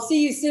 I'll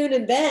see you soon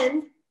in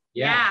Bend.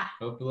 Yeah,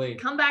 hopefully.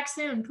 Come back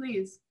soon,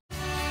 please.